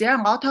Union. So there are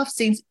a lot of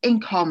things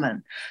in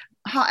common.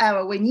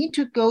 However, we need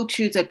to go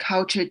to the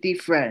culture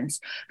difference.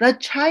 The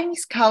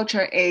Chinese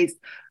culture is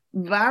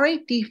very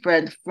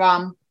different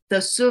from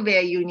the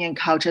Soviet Union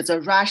culture,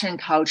 the Russian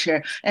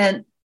culture.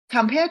 And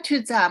compared to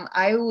them,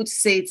 I would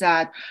say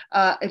that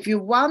if you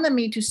wanted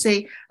me to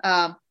say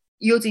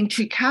using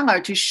tricolor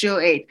to show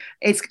it,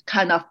 it's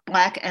kind of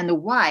black and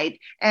white.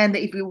 And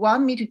if you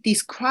want me to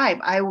describe,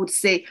 I would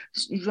say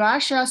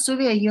Russia,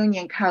 Soviet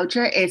Union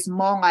culture is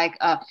more like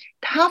a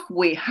tough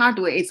way, hard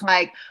way. It's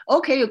like,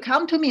 okay, you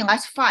come to me,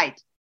 let's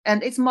fight.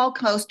 And it's more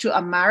close to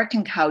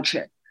American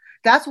culture.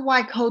 That's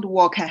why Cold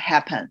War can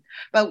happen.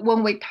 But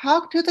when we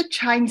talk to the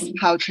Chinese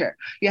culture,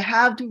 you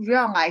have to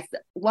realize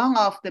that one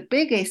of the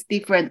biggest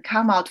difference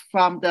come out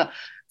from the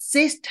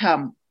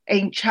system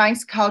in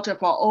Chinese culture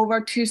for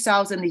over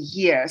 2,000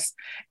 years.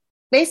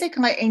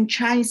 Basically, in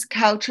Chinese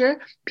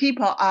culture,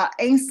 people are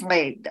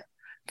enslaved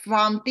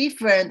from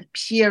different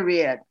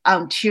period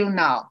until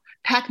now.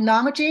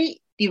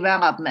 Technology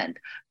developed,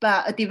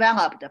 but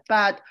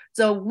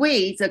the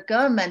way the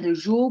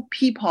government rule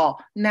people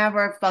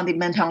never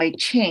fundamentally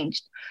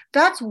changed.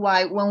 That's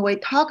why when we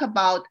talk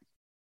about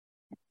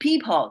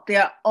people,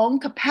 their own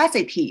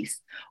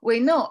capacities, we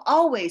know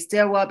always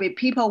there will be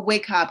people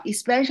wake up,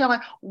 especially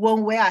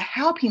when we are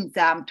helping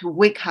them to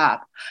wake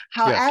up.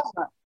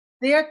 However,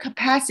 their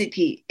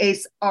capacity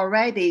is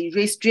already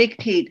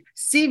restricted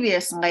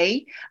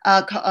seriously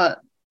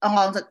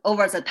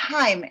over the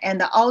time,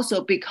 and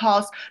also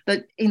because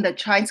in the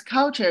Chinese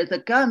culture, the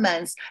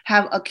governments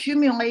have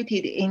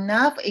accumulated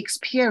enough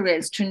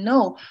experience to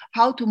know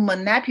how to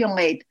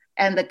manipulate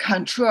and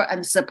control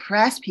and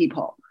suppress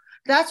people.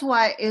 That's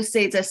why you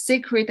see the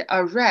secret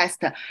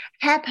arrest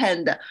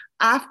happened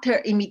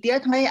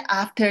immediately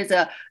after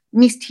the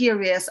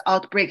mysterious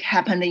outbreak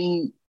happened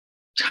in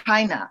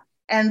China.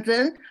 And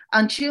then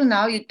until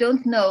now, you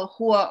don't know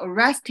who are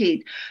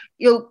arrested.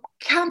 You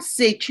can't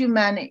see too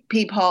many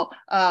people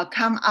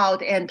come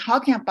out and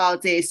talking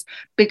about this,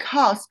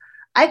 because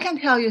I can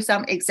tell you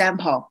some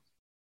example.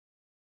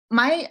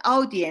 My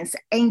audience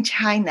in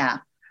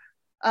China,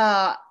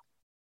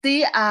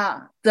 they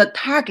are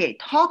the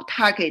top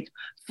target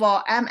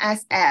for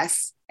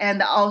MSS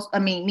and also,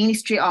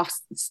 Ministry of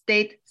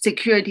State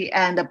Security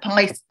and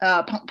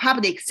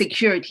Public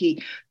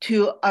Security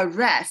to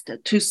arrest,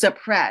 to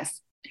suppress.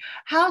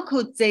 How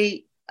could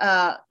they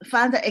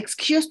find an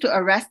excuse to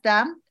arrest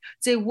them?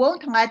 They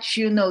won't let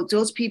you know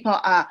those people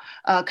are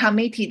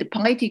committed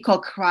political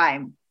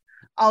crime,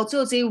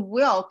 although they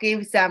will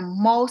give them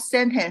more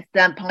sentence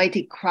than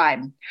political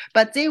crime.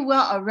 But they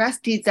will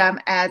arrest them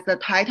as the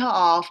title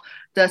of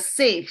the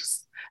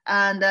thieves,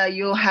 and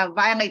you have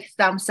violated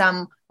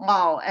some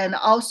law, and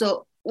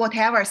also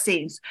whatever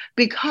things,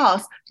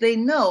 because they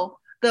know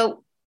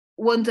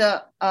when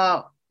the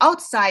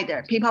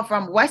outsider, people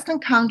from Western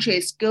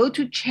countries go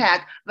to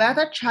check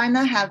whether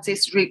China has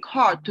this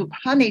record to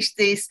punish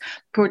these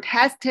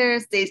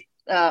protesters, these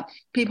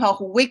people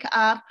who wake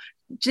up,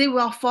 they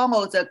will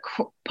follow the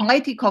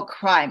political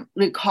crime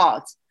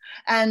records.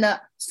 And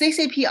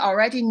CCP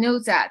already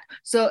knows that.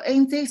 So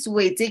in this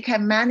way, they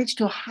can manage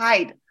to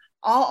hide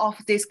all of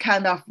this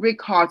kind of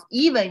records,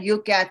 even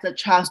you get the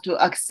chance to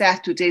access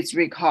to this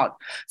record.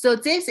 So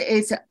this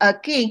is,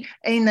 again,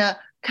 in a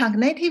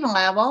cognitive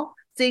level,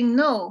 they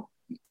know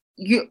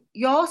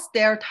your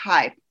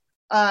stereotype,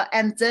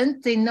 and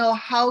then they know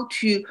how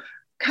to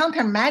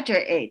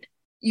countermeasure it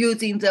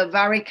using the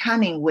very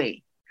cunning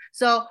way.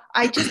 So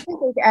I just think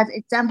as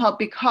example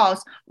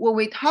because when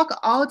we talk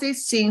all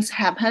these things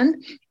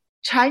happen,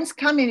 Chinese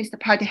Communist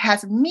Party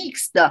has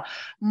mixed the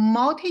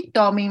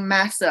multi-domain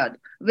method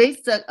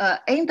with the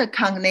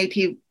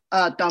intercognitive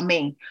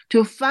domain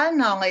to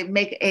finally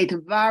make it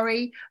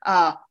very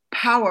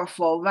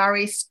powerful,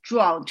 very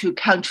strong to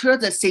control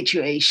the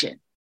situation.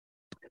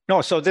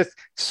 No, so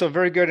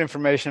very good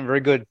information,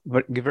 very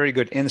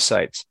good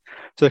insights.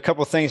 So a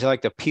couple of things I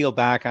like to peel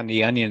back on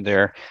the onion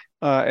there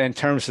in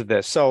terms of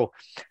this. So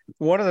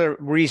one of the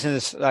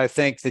reasons I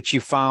think that you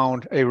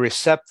found a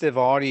receptive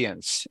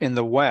audience in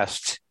the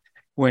West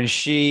when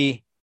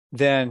Xi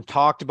then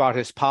talked about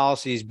his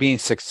policies being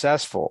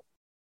successful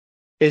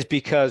is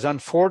because,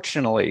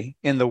 unfortunately,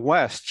 in the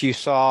West, you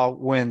saw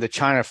when the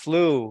China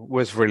flu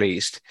was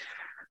released,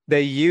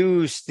 they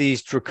used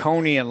these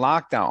draconian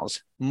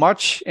lockdowns,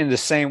 much in the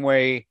same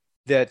way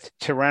that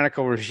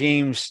tyrannical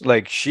regimes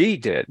like Xi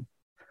did,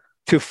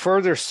 to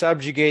further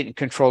subjugate and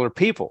control their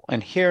people.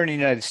 And here in the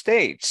United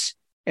States,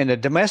 in the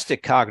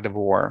domestic cognitive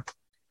war,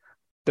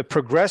 the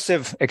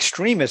progressive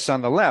extremists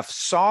on the left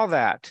saw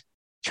that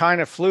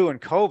China flu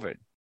and COVID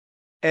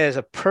as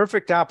a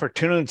perfect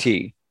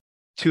opportunity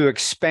to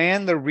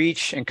expand the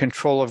reach and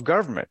control of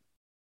government.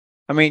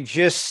 I mean,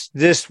 just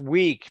this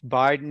week,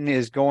 Biden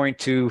is going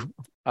to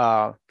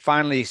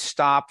finally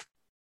stop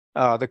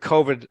the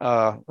COVID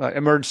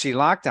emergency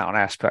lockdown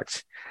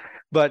aspects.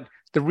 But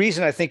the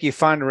reason I think you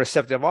find a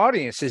receptive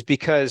audience is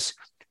because,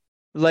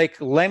 like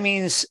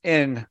lemmings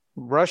in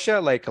Russia,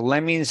 like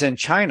lemmings in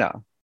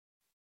China,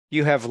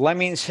 you have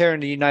lemmings here in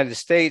the United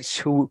States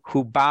who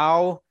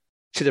bow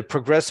to the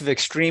progressive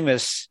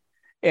extremists,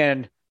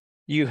 and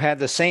you had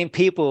the same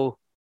people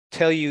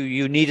tell you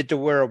you needed to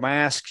wear a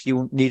mask,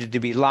 you needed to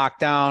be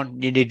locked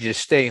down, you needed to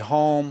stay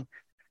home,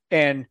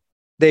 and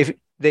they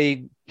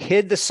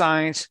hid the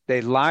science,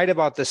 they lied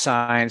about the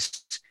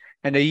science,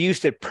 and they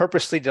used it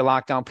purposely to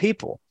lock down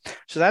people.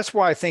 So that's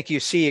why I think you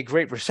see a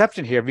great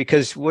reception here,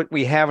 because what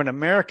we have in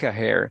America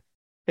here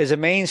is a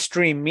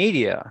mainstream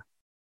media.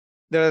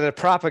 They're the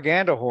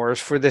propaganda whores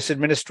for this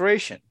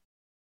administration.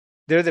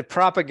 They're the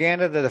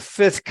propaganda to the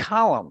fifth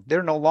column.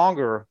 They're no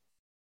longer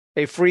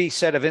a free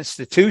set of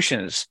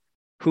institutions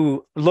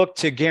who look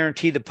to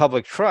guarantee the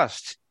public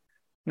trust.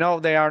 No,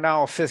 they are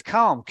now a fifth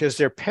column because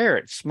they're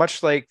parrots,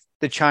 much like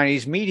the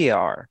Chinese media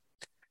are.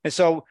 And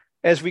so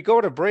as we go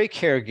to break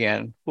here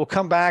again, we'll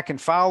come back and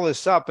follow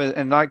this up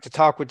and like to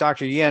talk with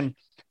Dr. Yin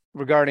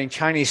regarding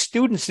Chinese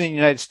students in the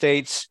United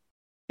States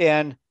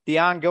and the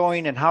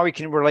ongoing and how we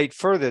can relate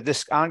further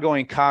this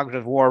ongoing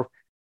cognitive war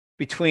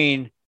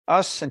between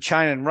us and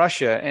China and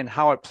Russia and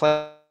how it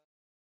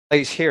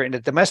plays here in the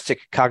domestic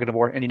cognitive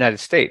war in the United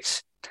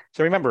States.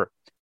 So remember,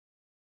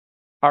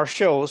 our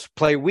shows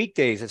play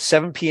weekdays at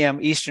 7 p.m.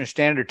 Eastern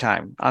Standard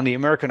Time on the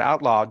American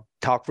Outlaw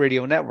Talk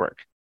Radio Network.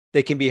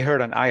 They can be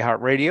heard on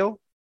iHeartRadio,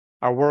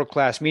 our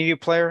world-class media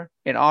player,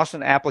 and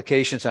awesome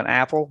applications on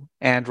Apple,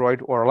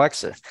 Android, or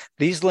Alexa.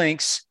 These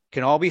links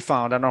can all be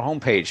found on our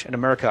homepage at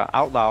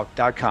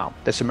AmericaOutloud.com.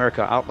 That's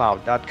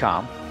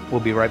AmericaOutloud.com. We'll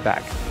be right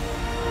back.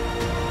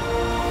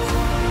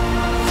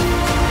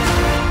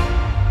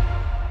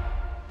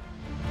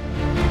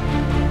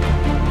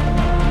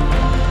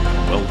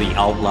 Well, the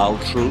Out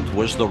Loud Truth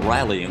was the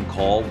rallying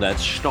call that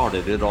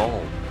started it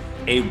all.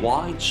 A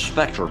wide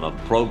spectrum of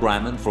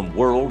programming from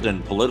world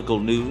and political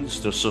news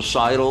to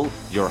societal,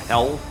 your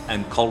health,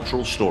 and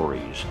cultural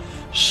stories.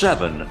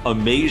 7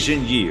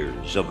 amazing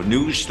years of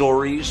news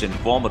stories,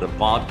 informative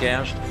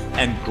podcasts,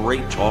 and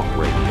great talk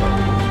radio.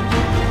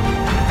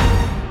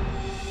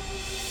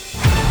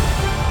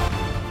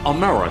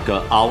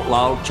 America Out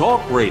Loud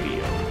Talk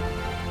Radio.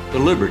 The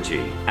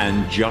liberty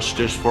and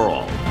justice for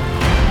all.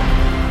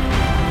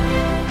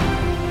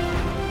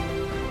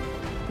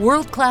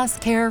 World-class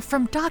care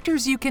from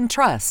doctors you can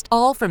trust,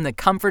 all from the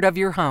comfort of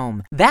your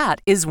home.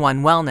 That is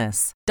One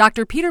Wellness.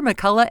 Dr. Peter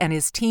McCullough and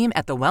his team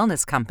at The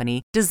Wellness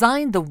Company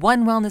designed the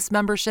One Wellness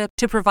membership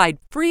to provide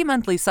free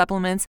monthly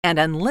supplements and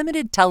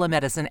unlimited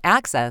telemedicine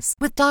access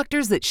with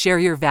doctors that share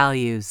your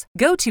values.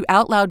 Go to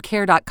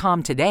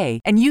OutLoudCare.com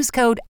today and use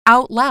code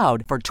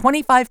OUTLOUD for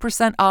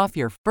 25% off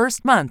your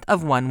first month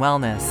of One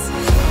Wellness.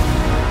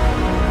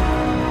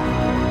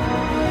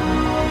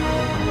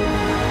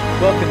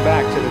 Welcome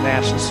back to the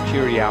National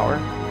Security Hour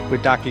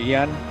with Dr.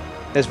 Yen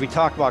as we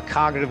talk about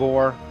cognitive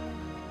war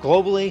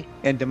globally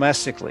and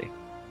domestically.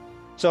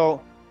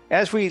 So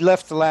as we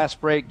left the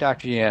last break,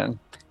 Dr. Yen,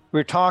 we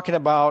were talking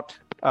about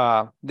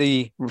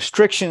the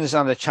restrictions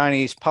on the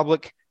Chinese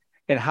public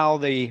and how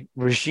the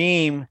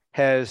regime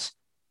has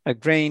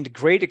gained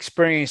great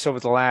experience over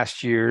the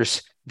last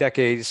years,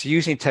 decades,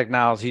 using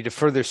technology to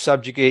further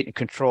subjugate and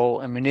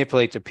control and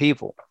manipulate the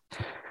people.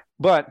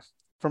 But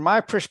from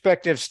my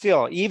perspective,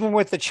 still, even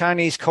with the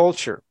Chinese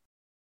culture,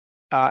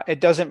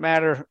 it doesn't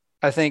matter,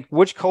 I think,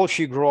 which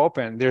culture you grow up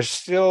in. There's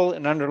still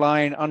an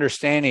underlying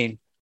understanding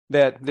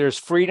that there's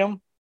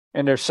freedom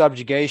and there's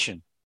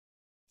subjugation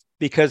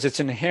because it's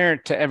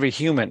inherent to every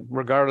human,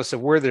 regardless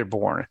of where they're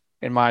born,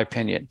 in my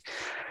opinion.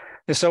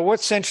 And so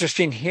what's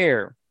interesting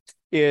here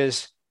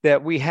is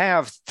that we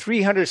have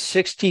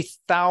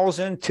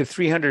 360,000 to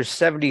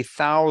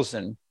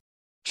 370,000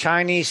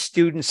 Chinese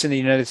students in the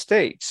United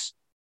States.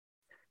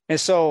 And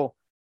so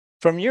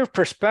from your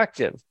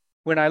perspective,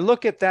 when I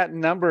look at that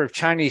number of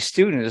Chinese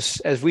students,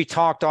 as we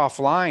talked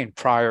offline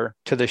prior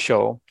to the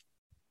show,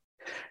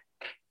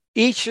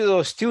 each of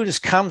those students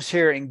comes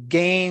here and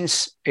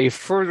gains a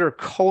further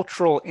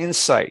cultural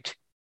insight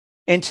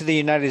into the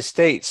United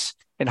States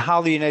and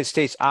how the United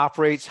States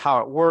operates,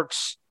 how it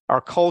works, our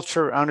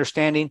culture,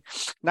 understanding.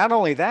 Not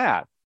only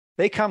that,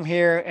 they come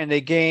here and they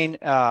gain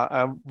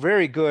a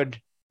very good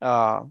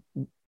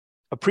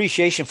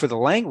appreciation for the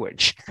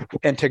language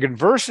and to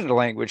converse in the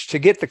language, to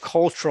get the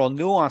cultural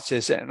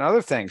nuances and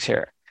other things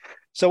here.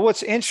 So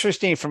what's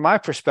interesting from my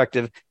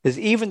perspective is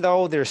even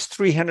though there's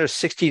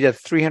 360 to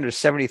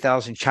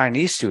 370,000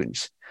 Chinese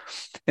students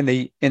in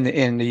the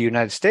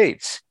United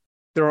States,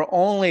 there are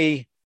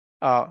only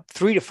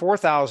 3,000 to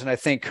 4,000, I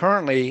think,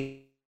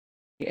 currently,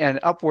 and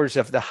upwards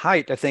of the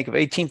height, I think, of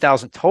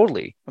 18,000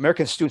 totally.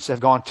 American students have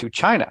gone to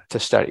China to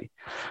study.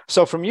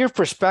 So from your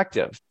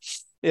perspective,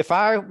 if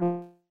I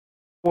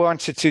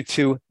wanted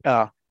to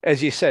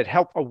as you said,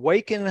 help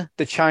awaken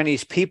the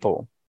Chinese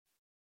people,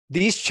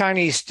 these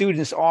Chinese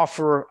students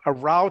offer a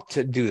route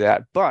to do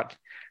that, but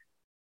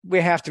we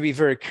have to be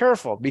very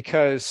careful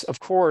because, of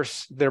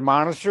course, they're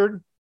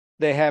monitored.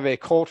 They have a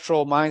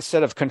cultural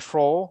mindset of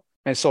control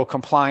and so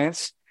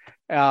compliance.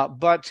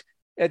 But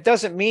it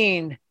doesn't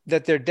mean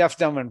that they're deaf,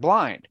 dumb, and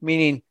blind,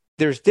 meaning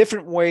there's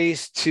different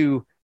ways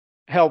to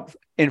help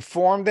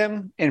inform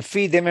them and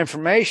feed them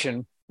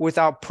information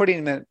without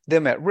putting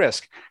them at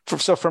risk.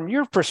 So from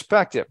your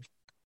perspective,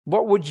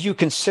 what would you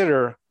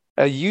consider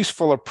a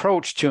useful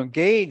approach to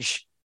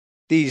engage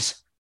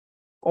these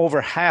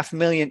over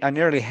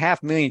nearly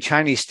 500,000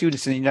 Chinese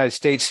students in the United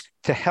States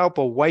to help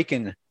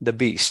awaken the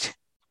beast?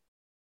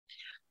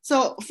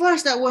 So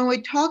first, when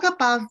we talk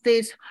about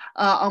this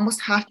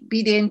almost half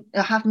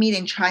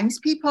million Chinese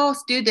people,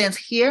 students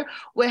here,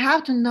 we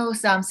have to know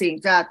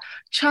something, that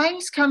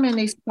Chinese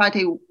Communist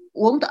Party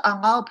won't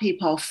allow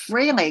people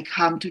freely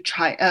come to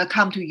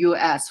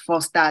US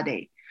for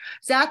study.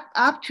 That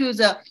up to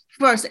the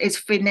first is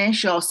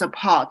financial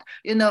support.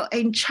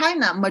 In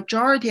China,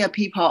 majority of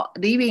people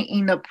living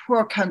in a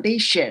poor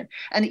condition,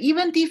 and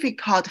even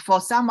difficult for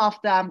many of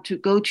them to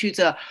go to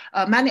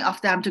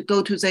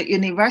the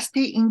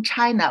university in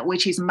China,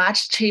 which is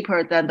much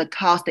cheaper than the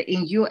cost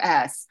in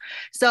US.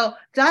 So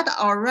that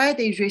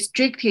already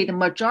restricted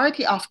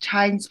majority of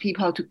Chinese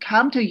people to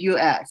come to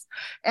US.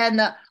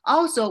 And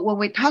also when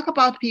we talk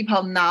about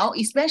people now,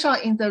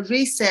 especially in the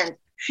recent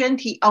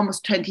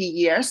almost 20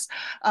 years,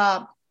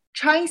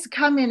 Chinese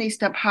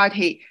Communist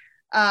Party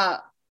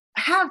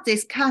have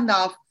this kind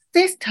of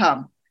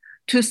system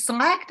to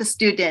select the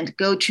student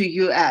go to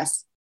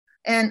US.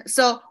 And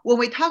so when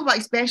we talk about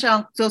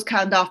especially those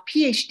kind of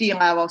PhD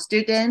level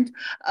students,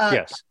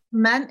 yes,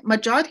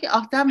 majority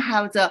of them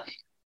have the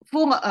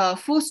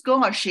full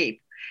scholarship.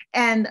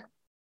 And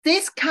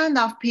this kind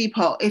of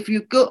people, if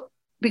you go,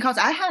 because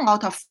I have a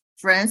lot of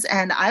friends,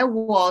 and I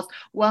was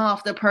one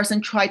of the person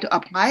try to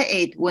apply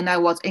it when I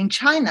was in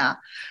China.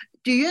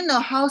 Do you know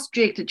how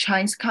strict the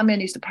Chinese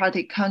Communist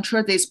Party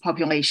control this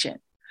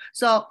population?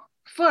 So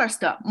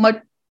first,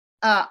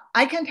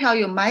 I can tell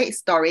you my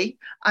story.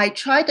 I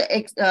tried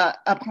to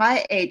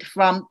apply it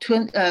from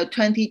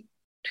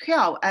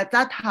 2012. At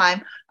that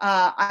time,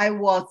 I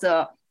was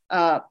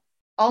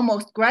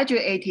almost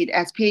graduated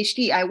as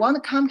PhD. I want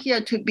to come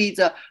here to be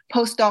the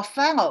postdoc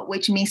fellow,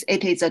 which means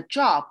it is a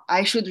job.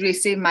 I should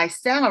receive my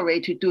salary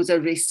to do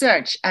the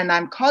research, and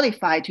I'm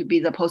qualified to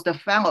be the postdoc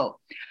fellow.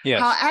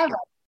 Yes. However,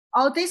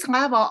 all this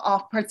level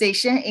of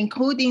position,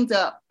 including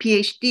the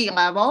PhD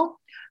level,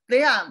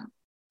 they are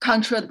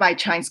controlled by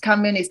Chinese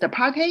Communist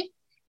Party.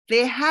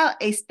 They have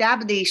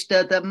established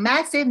the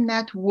massive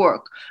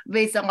network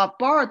with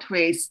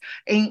laboratories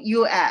in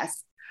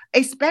US,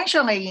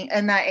 especially in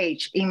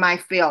NIH, in my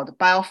field,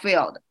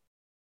 biofield.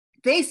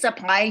 They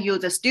supply you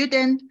the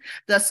student.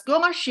 The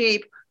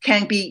scholarship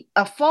can be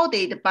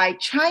afforded by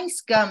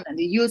Chinese government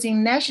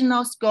using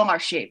national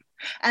scholarship.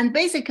 And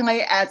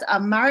basically, as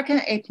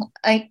American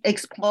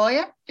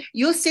employer,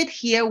 you sit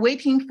here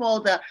waiting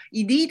for the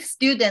elite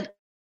student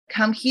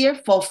come here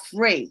for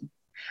free.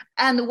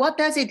 And what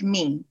does it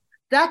mean?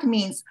 That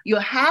means you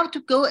have to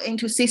go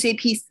into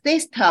CCP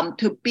system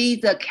to be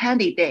the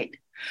candidate.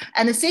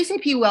 And the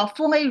CCP will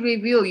fully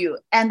review you.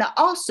 And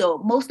also,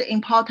 most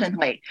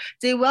importantly,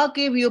 they will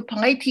give you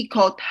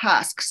political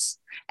tasks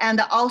and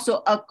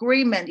also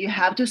agreement you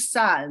have to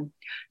sign.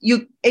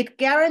 It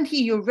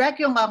guarantees you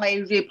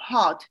regularly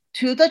report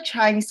to the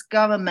Chinese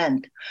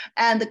government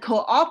and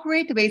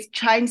cooperate with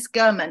Chinese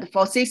government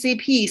for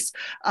CCP's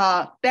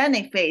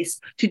benefits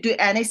to do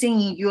anything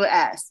in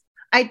US.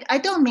 I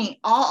don't mean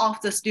all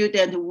of the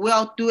students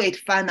will do it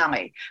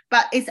finally,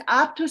 but it's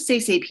up to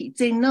CCP.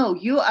 They know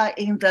you are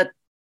in the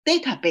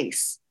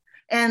database.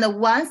 And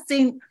one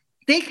thing,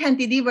 they can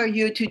deliver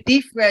you to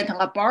different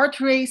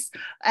laboratories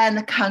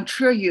and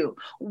control you.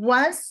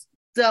 Once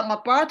the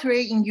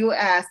laboratory in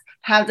US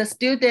have the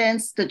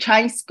students, the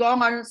Chinese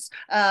scholars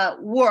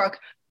work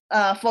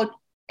for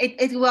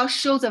it will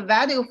show the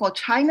value for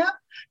China,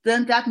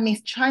 then that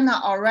means China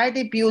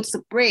already built the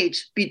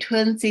bridge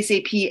between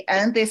CCP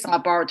and this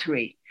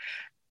laboratory.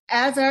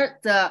 Either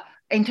the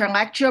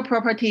intellectual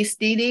property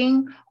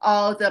stealing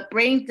or the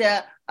bring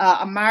the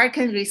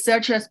American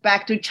researchers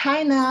back to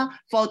China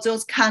for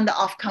those kind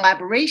of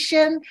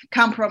collaboration,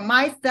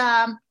 compromise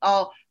them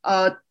or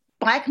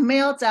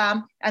blackmail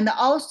them, and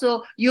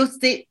also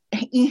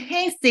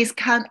enhance this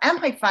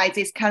amplify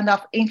this kind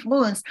of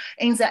influence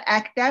in the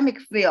academic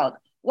field.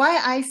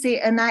 Why I say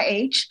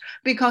NIH?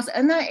 Because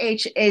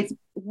NIH is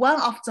one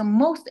of the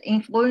most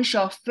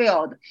influential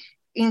field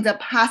in the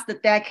past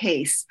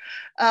decades.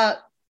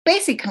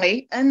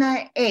 Basically,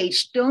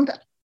 NIH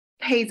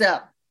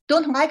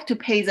don't like to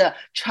pay the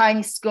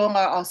Chinese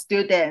scholar or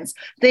students.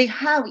 They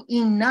have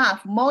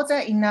more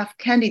than enough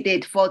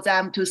candidate for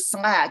them to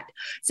select.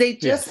 They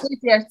just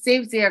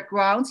save their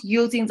grants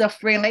using the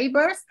free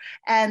labors.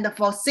 And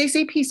for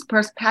CCP's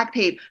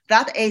perspective,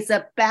 that is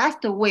the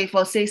best way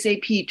for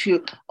CCP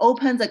to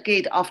open the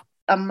gate of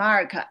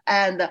America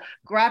and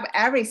grab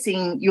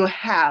everything you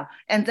have.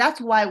 And that's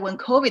why when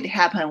COVID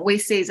happened, we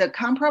see the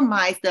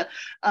compromised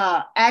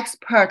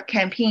expert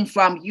campaign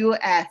from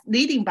US,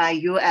 leading by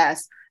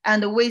US.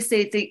 And we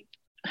say they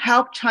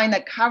help China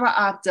cover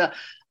up the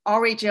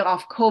origin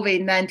of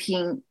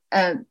COVID-19.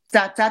 And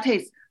that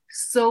is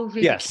so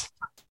really. Yes.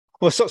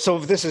 Well, so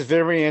this is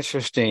very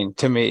interesting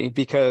to me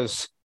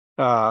because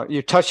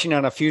you're touching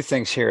on a few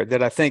things here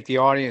that I think the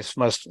audience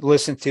must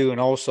listen to and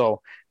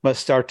also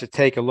must start to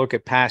take a look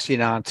at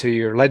passing on to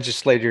your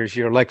legislators,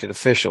 your elected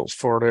officials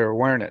for their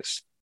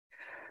awareness.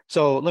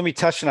 So let me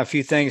touch on a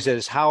few things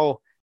as how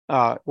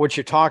what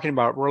you're talking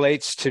about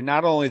relates to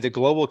not only the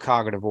global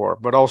cognitive war,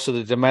 but also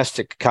the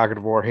domestic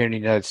cognitive war here in the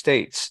United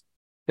States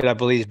that I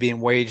believe is being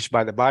waged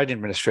by the Biden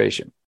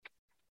administration.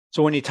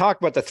 So when you talk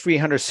about the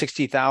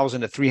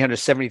 360,000 to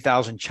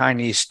 370,000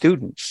 Chinese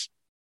students,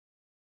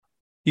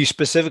 you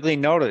specifically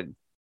noted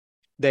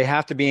they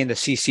have to be in the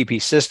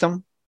CCP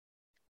system,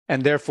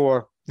 and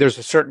therefore there's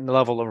a certain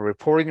level of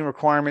reporting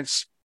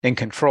requirements and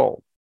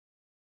control.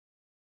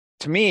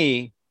 To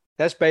me,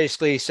 that's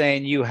basically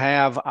saying you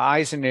have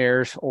eyes and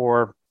ears,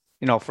 or,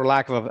 for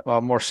lack of a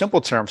more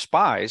simple term,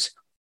 spies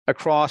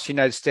across the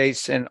United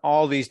States and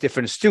all these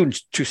different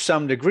students to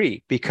some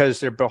degree because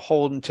they're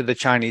beholden to the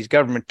Chinese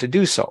government to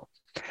do so.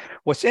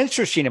 What's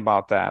interesting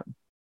about that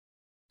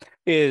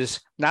is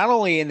not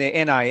only in the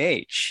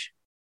NIH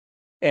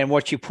and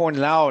what you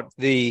pointed out,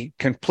 the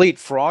complete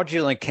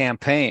fraudulent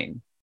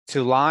campaign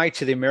to lie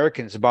to the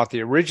Americans about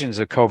the origins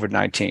of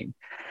COVID-19,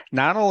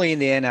 not only in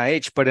the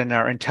NIH, but in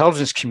our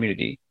intelligence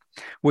community,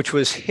 which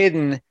was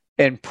hidden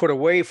and put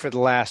away for the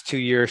last 2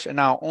 years, and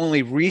now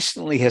only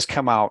recently has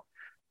come out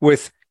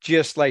with,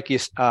 just like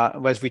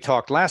as we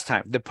talked last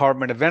time,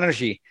 Department of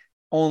Energy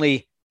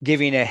only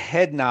giving a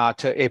head nod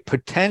to a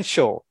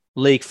potential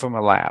leak from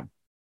a lab.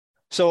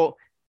 So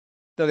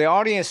the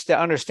audience to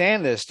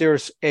understand this,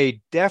 there's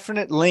a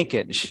definite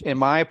linkage, in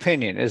my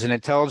opinion, as an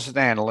intelligence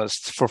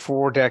analyst for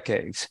 4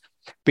 decades,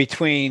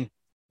 between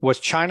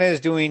what China is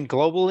doing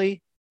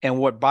globally and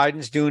what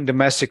Biden's doing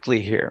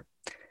domestically here.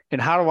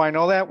 And how do I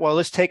know that? Well,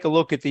 let's take a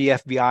look at the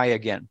FBI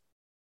again.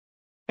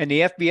 And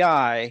the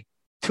FBI,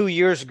 2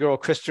 years ago,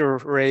 Christopher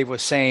Wray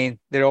was saying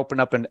they'd open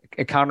up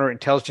a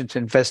counterintelligence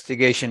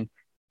investigation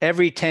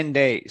every 10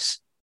 days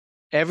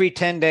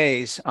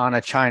on a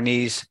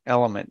Chinese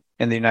element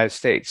in the United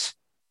States.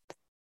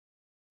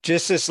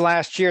 Just this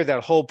last year,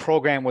 that whole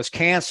program was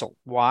canceled.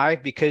 Why?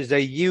 Because they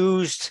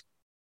used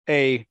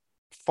a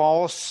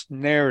false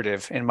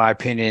narrative, in my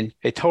opinion,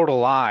 a total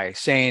lie,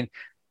 saying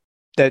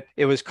that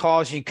it was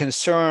causing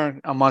concern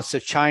amongst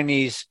the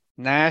Chinese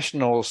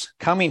nationals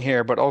coming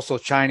here, but also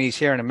Chinese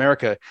here in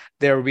America.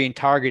 They were being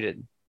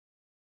targeted.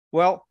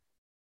 Well,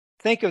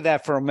 think of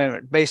that for a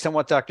minute, based on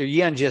what Dr.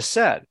 Yen just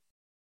said.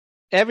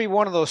 Every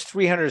one of those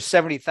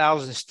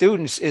 370,000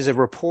 students is a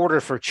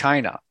reporter for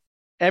China.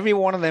 Every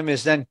one of them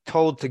is then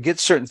told to get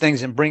certain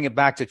things and bring it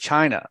back to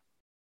China.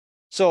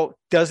 So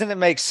doesn't it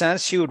make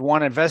sense you would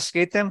want to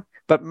investigate them?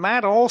 But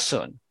Matt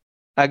Olson,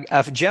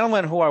 a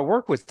gentleman who I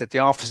work with at the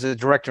Office of the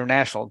Director of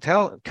National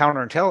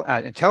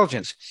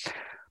Counterintelligence,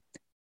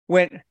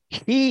 when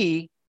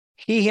he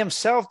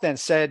himself then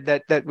said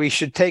that we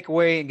should take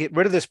away and get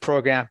rid of this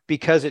program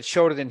because it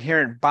showed an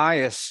inherent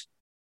bias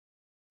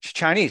to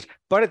Chinese.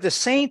 But at the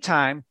same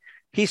time,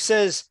 he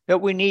says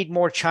that we need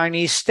more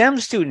Chinese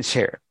STEM students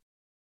here.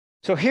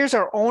 So here's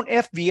our own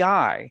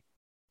FBI,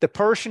 the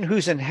person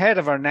who's in head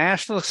of our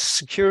national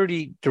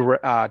security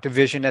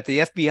division at the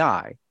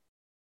FBI,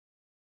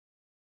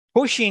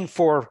 pushing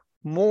for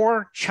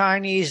more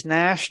Chinese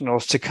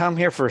nationals to come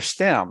here for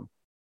STEM,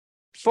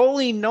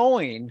 fully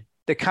knowing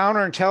the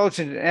counterintelligence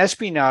and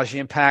espionage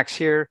impacts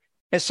here.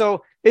 And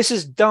so this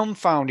is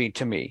dumbfounding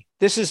to me.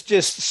 This is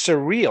just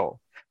surreal,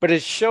 but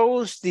it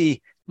shows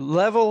the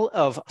level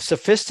of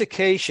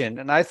sophistication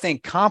and I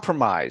think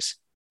compromise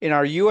in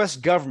our U.S.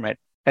 government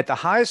at the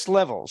highest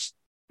levels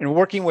in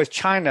working with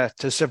China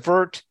to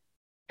subvert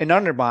and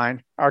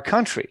undermine our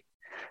country.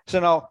 So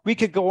now we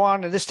could go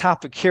on to this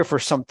topic here for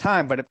some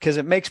time, but because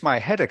it makes my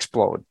head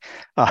explode,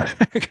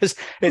 because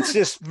it's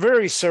just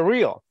very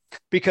surreal.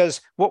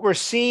 Because what we're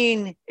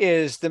seeing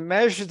is the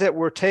measures that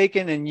were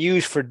taken and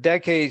used for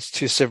decades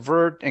to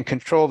subvert and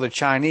control the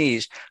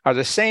Chinese are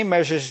the same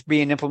measures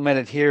being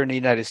implemented here in the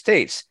United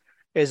States.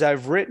 As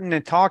I've written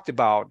and talked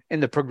about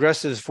in the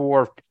Progressives'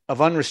 War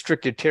of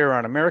Unrestricted Terror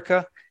on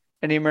America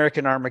and the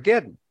American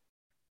Armageddon.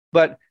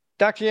 But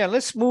Dr. Yan,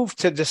 let's move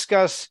to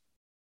discuss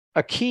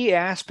a key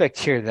aspect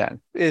here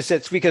then, is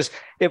that because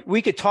if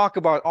we could talk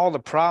about all the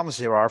problems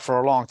there are for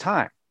a long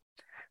time,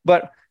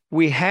 but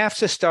we have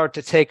to start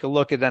to take a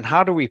look at then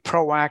how do we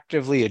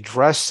proactively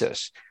address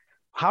this?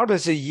 How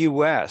does the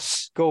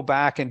U.S. go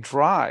back and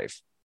drive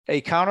a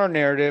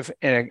counter-narrative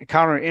and a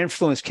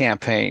counter-influence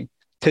campaign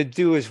to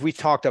do, as we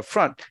talked up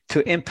front,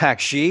 to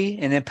impact Xi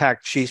and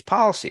impact Xi's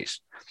policies?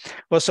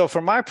 Well, so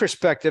from my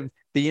perspective,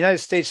 the United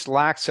States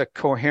lacks a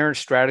coherent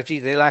strategy.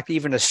 They lack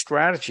even a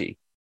strategy,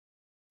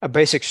 a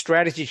basic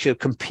strategy to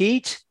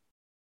compete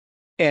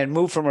and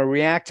move from a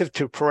reactive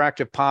to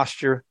proactive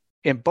posture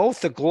in both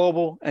the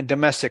global and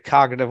domestic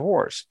cognitive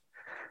wars.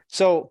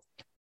 So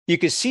you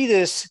can see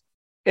this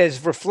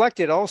as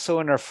reflected also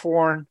in our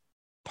foreign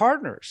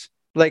partners,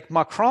 like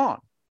Macron,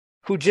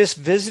 who just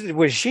visited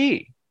with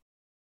Xi.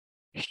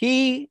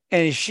 He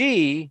and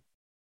Xi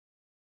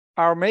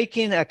are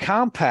making a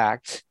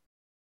compact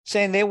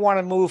saying they want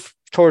to move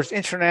towards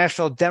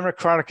international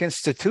democratic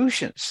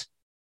institutions.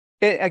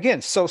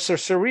 Again, so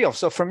surreal.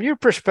 So from your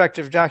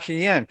perspective, Dr.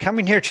 Yan,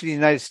 coming here to the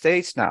United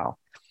States now,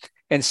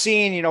 and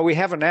seeing, we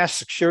have a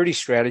national security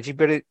strategy,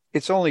 but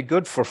it's only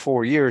good for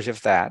 4 years,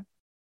 if that.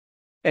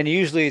 And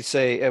usually it's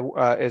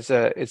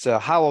a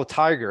hollow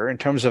tiger in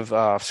terms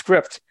of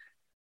script.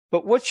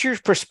 But what's your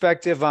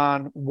perspective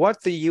on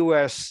what the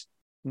U.S.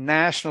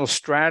 national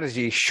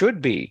strategy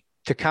should be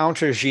to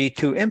counter Xi,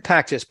 to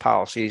impact his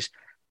policies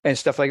and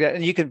stuff like that?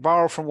 And you can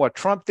borrow from what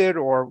Trump did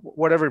or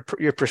whatever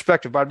your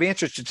perspective. But I'd be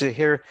interested to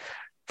hear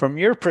from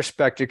your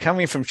perspective,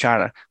 coming from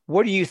China,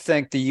 what do you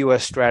think the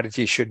U.S.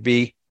 strategy should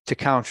be to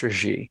counter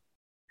Xi?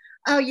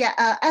 Oh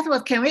yeah,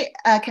 Edward, can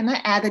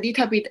I add a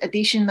little bit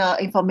additional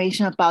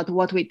information about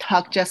what we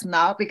talked just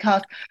now?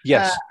 Because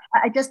yes,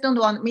 I just don't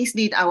want to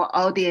mislead our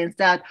audience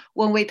that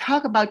when we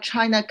talk about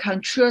China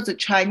controls the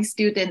Chinese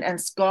student and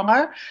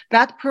scholar,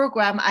 that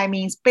program, I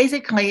mean,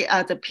 basically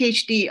the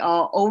PhD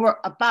or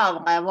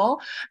above level,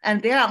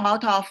 and there are a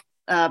lot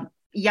of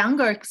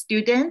younger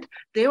students.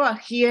 They were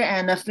here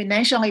and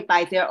financially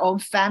by their own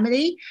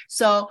family.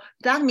 So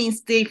that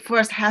means they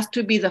first has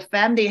to be the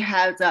family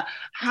has a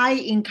high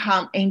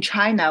income in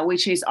China,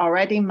 which is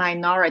already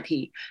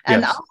minority.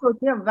 And yes, also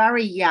they're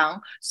very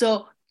young.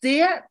 So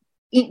they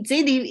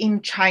live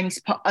in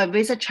Chinese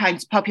with a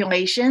Chinese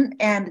population,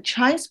 and the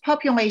Chinese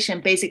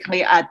population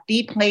basically are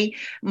deeply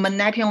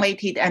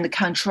manipulated and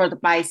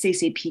controlled by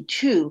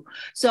CCP2.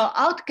 So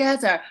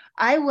altogether,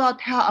 I will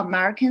tell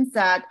Americans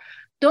that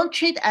don't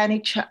treat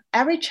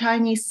every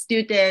Chinese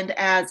student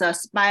as a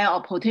spy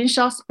or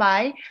potential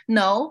spy.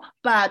 No,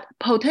 but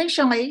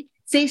potentially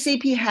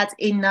CCP has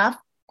enough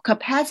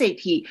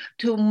capacity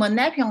to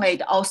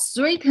manipulate or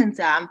threaten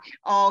them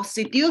or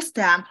seduce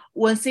them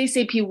when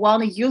CCP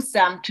want to use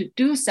them to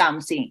do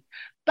something.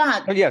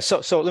 But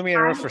so let me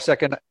interrupt for a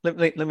second. Let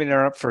me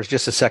interrupt for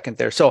just a second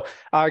there. So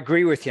I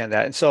agree with you on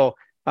that. And so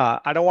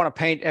I don't want to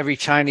paint every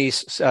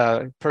Chinese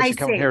person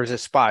coming here as a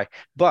spy,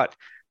 but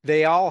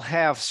they all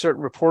have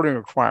certain reporting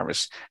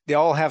requirements. They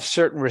all have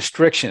certain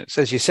restrictions,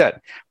 as you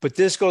said. But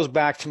this goes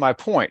back to my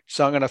point.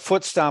 So I'm going to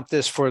foot stomp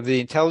this for the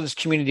intelligence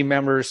community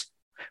members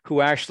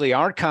who actually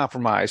aren't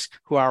compromised,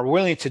 who are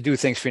willing to do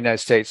things for the United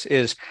States,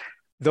 is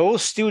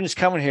those students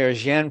coming here,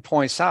 as Yan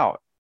points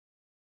out,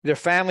 their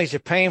families are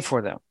paying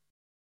for them.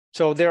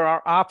 So there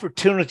are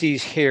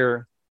opportunities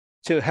here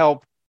to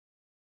help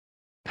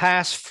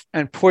pass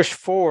and push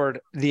forward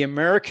the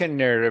American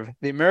narrative,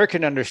 the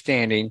American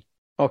understanding,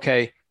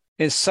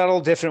 in subtle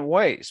different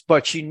ways,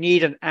 but you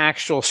need an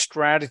actual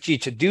strategy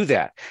to do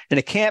that. And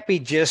it can't be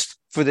just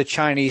for the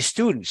Chinese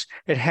students.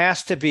 It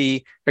has to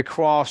be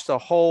across the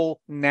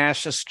whole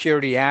national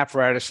security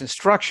apparatus and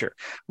structure.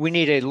 We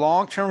need a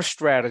long-term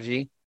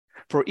strategy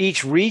for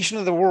each region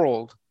of the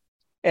world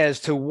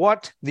as to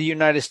what the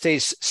United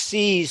States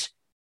sees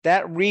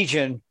that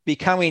region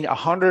becoming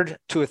 100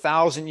 to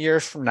 1,000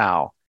 years from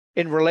now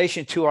in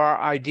relation to our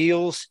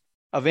ideals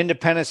of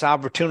independence,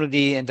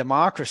 opportunity, and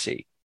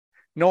democracy.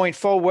 Knowing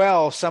full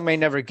well some may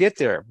never get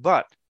there.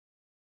 But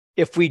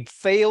if we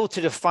fail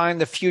to define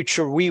the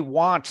future we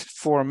want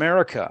for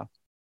America,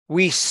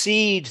 we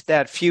cede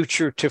that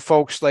future to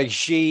folks like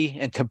Xi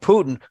and to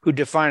Putin who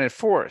define it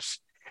for us.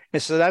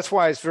 And so that's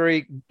why it's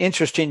very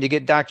interesting to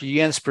get Dr.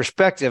 Yan's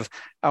perspective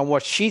on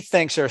what she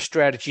thinks our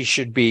strategy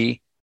should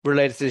be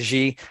related to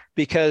Xi,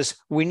 because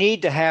we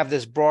need to have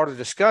this broader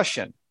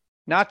discussion,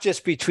 not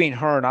just between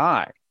her and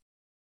I,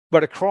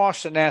 but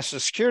across the national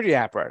security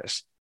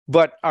apparatus.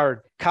 But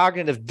our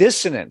cognitive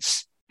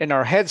dissonance and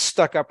our heads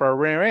stuck up our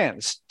rear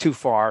ends too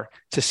far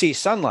to see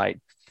sunlight,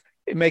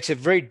 it makes it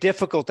very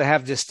difficult to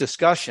have this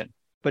discussion.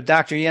 But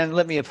Dr. Yen,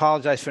 let me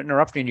apologize for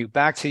interrupting you.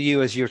 Back to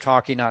you as you're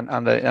talking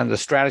on the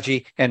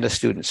strategy and the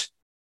students.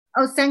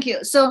 Oh, thank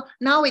you. So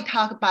now we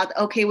talk about,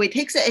 okay, we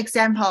take the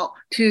example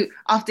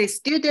of the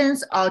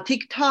students or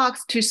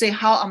TikToks to say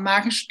how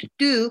America should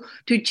do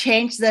to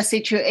change the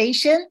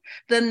situation.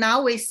 Then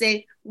now we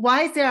say,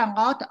 why there are a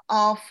lot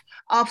of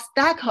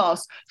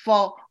obstacles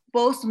for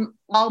both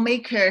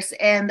lawmakers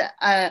and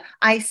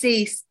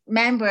IC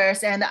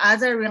members and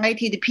other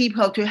related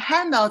people to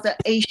handle the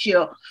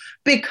issue,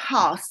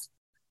 because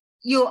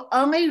you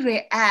only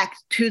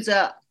react to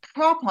the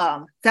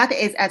problem. That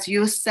is, as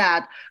you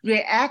said,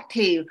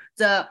 reactive,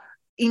 the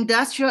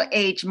industrial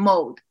age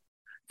mode.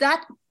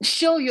 That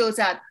show you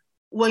that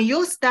when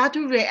you start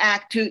to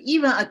react to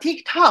even a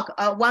TikTok,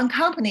 one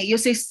company, you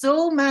see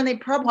so many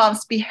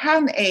problems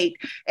behind it.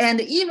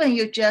 And even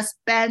you just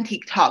ban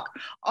TikTok,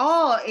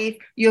 or if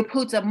you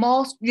put the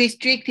most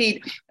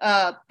restricted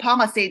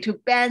policy to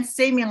ban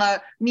similar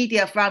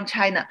media from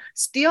China,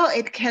 still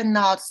it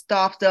cannot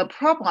stop the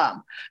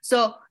problem.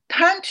 So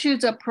turn to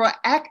the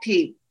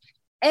proactive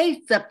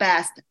is the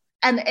best.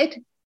 And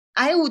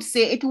I would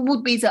say it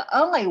would be the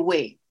only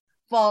way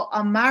for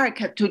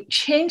America to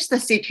change the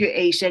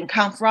situation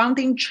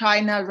confronting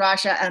China,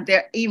 Russia, and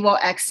their evil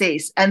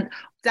axis. And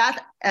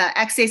that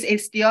axis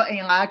is still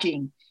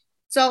enlarging.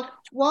 So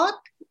what?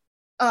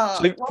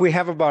 So we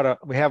have about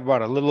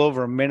a little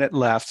over a minute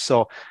left.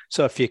 So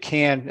if you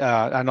can,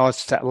 I know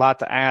it's a lot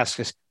to ask,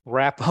 just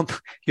wrap up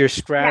your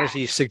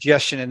strategy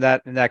suggestion in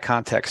that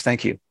context.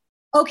 Thank you.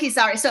 Okay,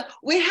 sorry. So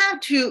we have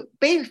to,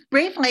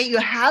 briefly, you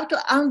have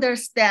to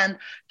understand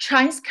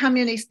Chinese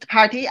Communist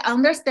Party,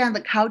 understand the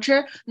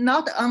culture,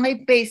 not only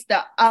based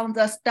on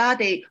the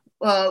study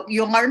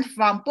you learn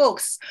from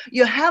books.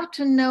 You have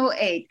to know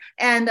it.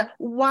 And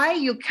why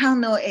you can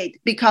know it?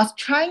 Because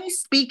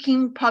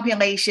Chinese-speaking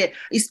population,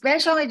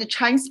 especially the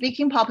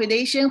Chinese-speaking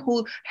population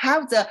who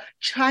have the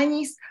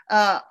Chinese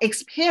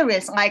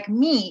experience like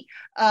me,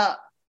 are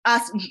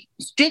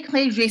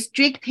strictly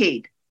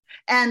restricted.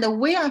 And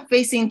we are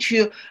facing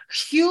two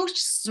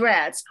huge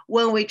threats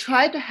when we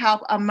try to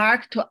help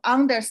America to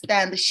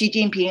understand Xi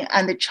Jinping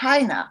and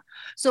China.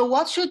 So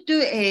what should do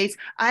is,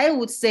 I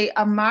would say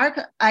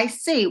America,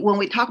 IC, when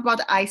we talk about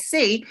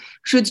IC,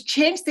 should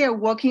change their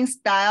working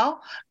style,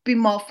 be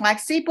more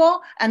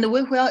flexible, and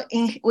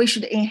we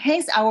should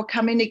enhance our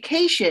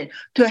communication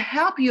to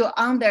help you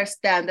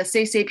understand the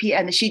CCP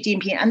and Xi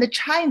Jinping and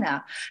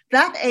China.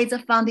 That is a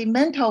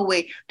fundamental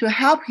way to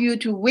help you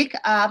to wake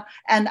up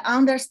and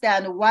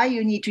understand why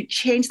you need to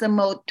change the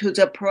mode to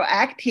the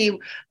proactive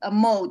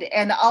mode,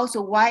 and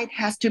also why it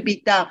has to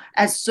be done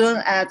as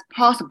soon as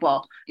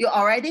possible. You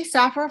already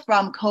suffer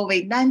from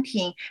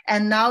COVID-19,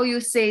 and now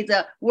you say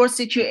the world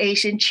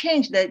situation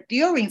changed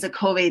during the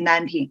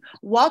COVID-19.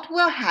 What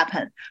will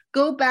happen?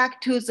 Go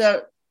back to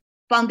the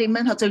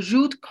fundamental, the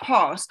root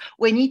cause.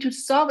 We need to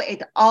solve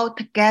it all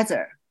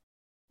together.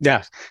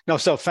 Yes. No,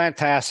 so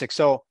fantastic.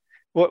 So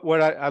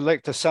what I'd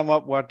like to sum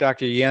up what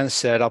Dr. Yen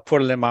said, I'll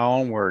put it in my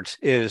own words,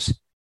 is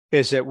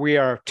that we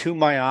are too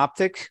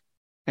myopic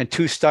and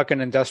too stuck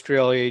in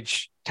industrial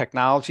age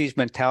technologies,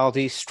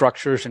 mentalities,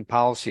 structures, and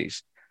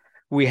policies.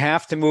 We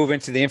have to move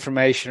into the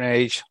information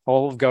age,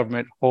 whole of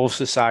government, whole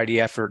society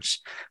efforts,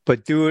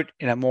 but do it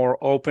in a more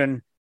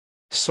open,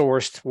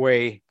 sourced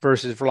way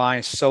versus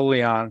relying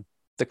solely on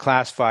the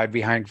classified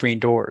behind green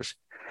doors.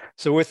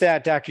 So with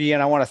that, Dr.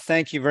 Yen, I want to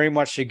thank you very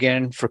much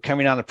again for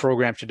coming on the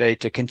program today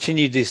to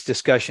continue these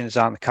discussions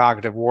on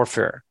cognitive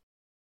warfare.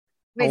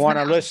 I want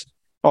to listen.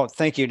 Oh,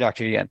 thank you,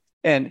 Dr. Yen.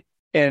 And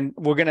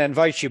we're going to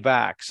invite you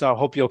back, so I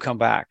hope you'll come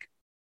back.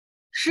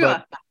 Sure.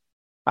 But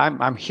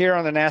I'm here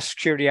on the National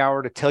Security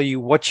Hour to tell you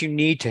what you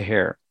need to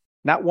hear,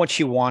 not what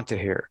you want to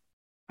hear.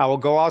 I will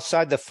go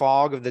outside the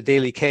fog of the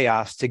daily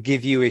chaos to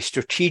give you a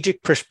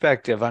strategic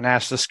perspective on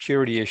national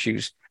security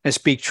issues and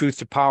speak truth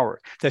to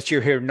power that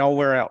you'll hear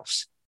nowhere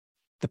else.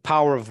 The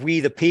power of we,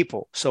 the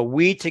people, so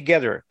we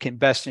together can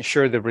best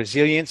ensure the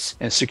resilience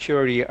and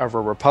security of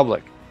our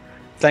republic.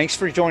 Thanks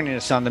for joining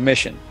us on the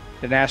mission.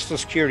 The National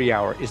Security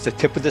Hour is the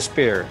tip of the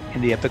spear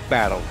in the epic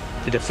battle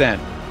to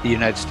defend the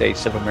United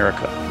States of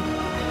America.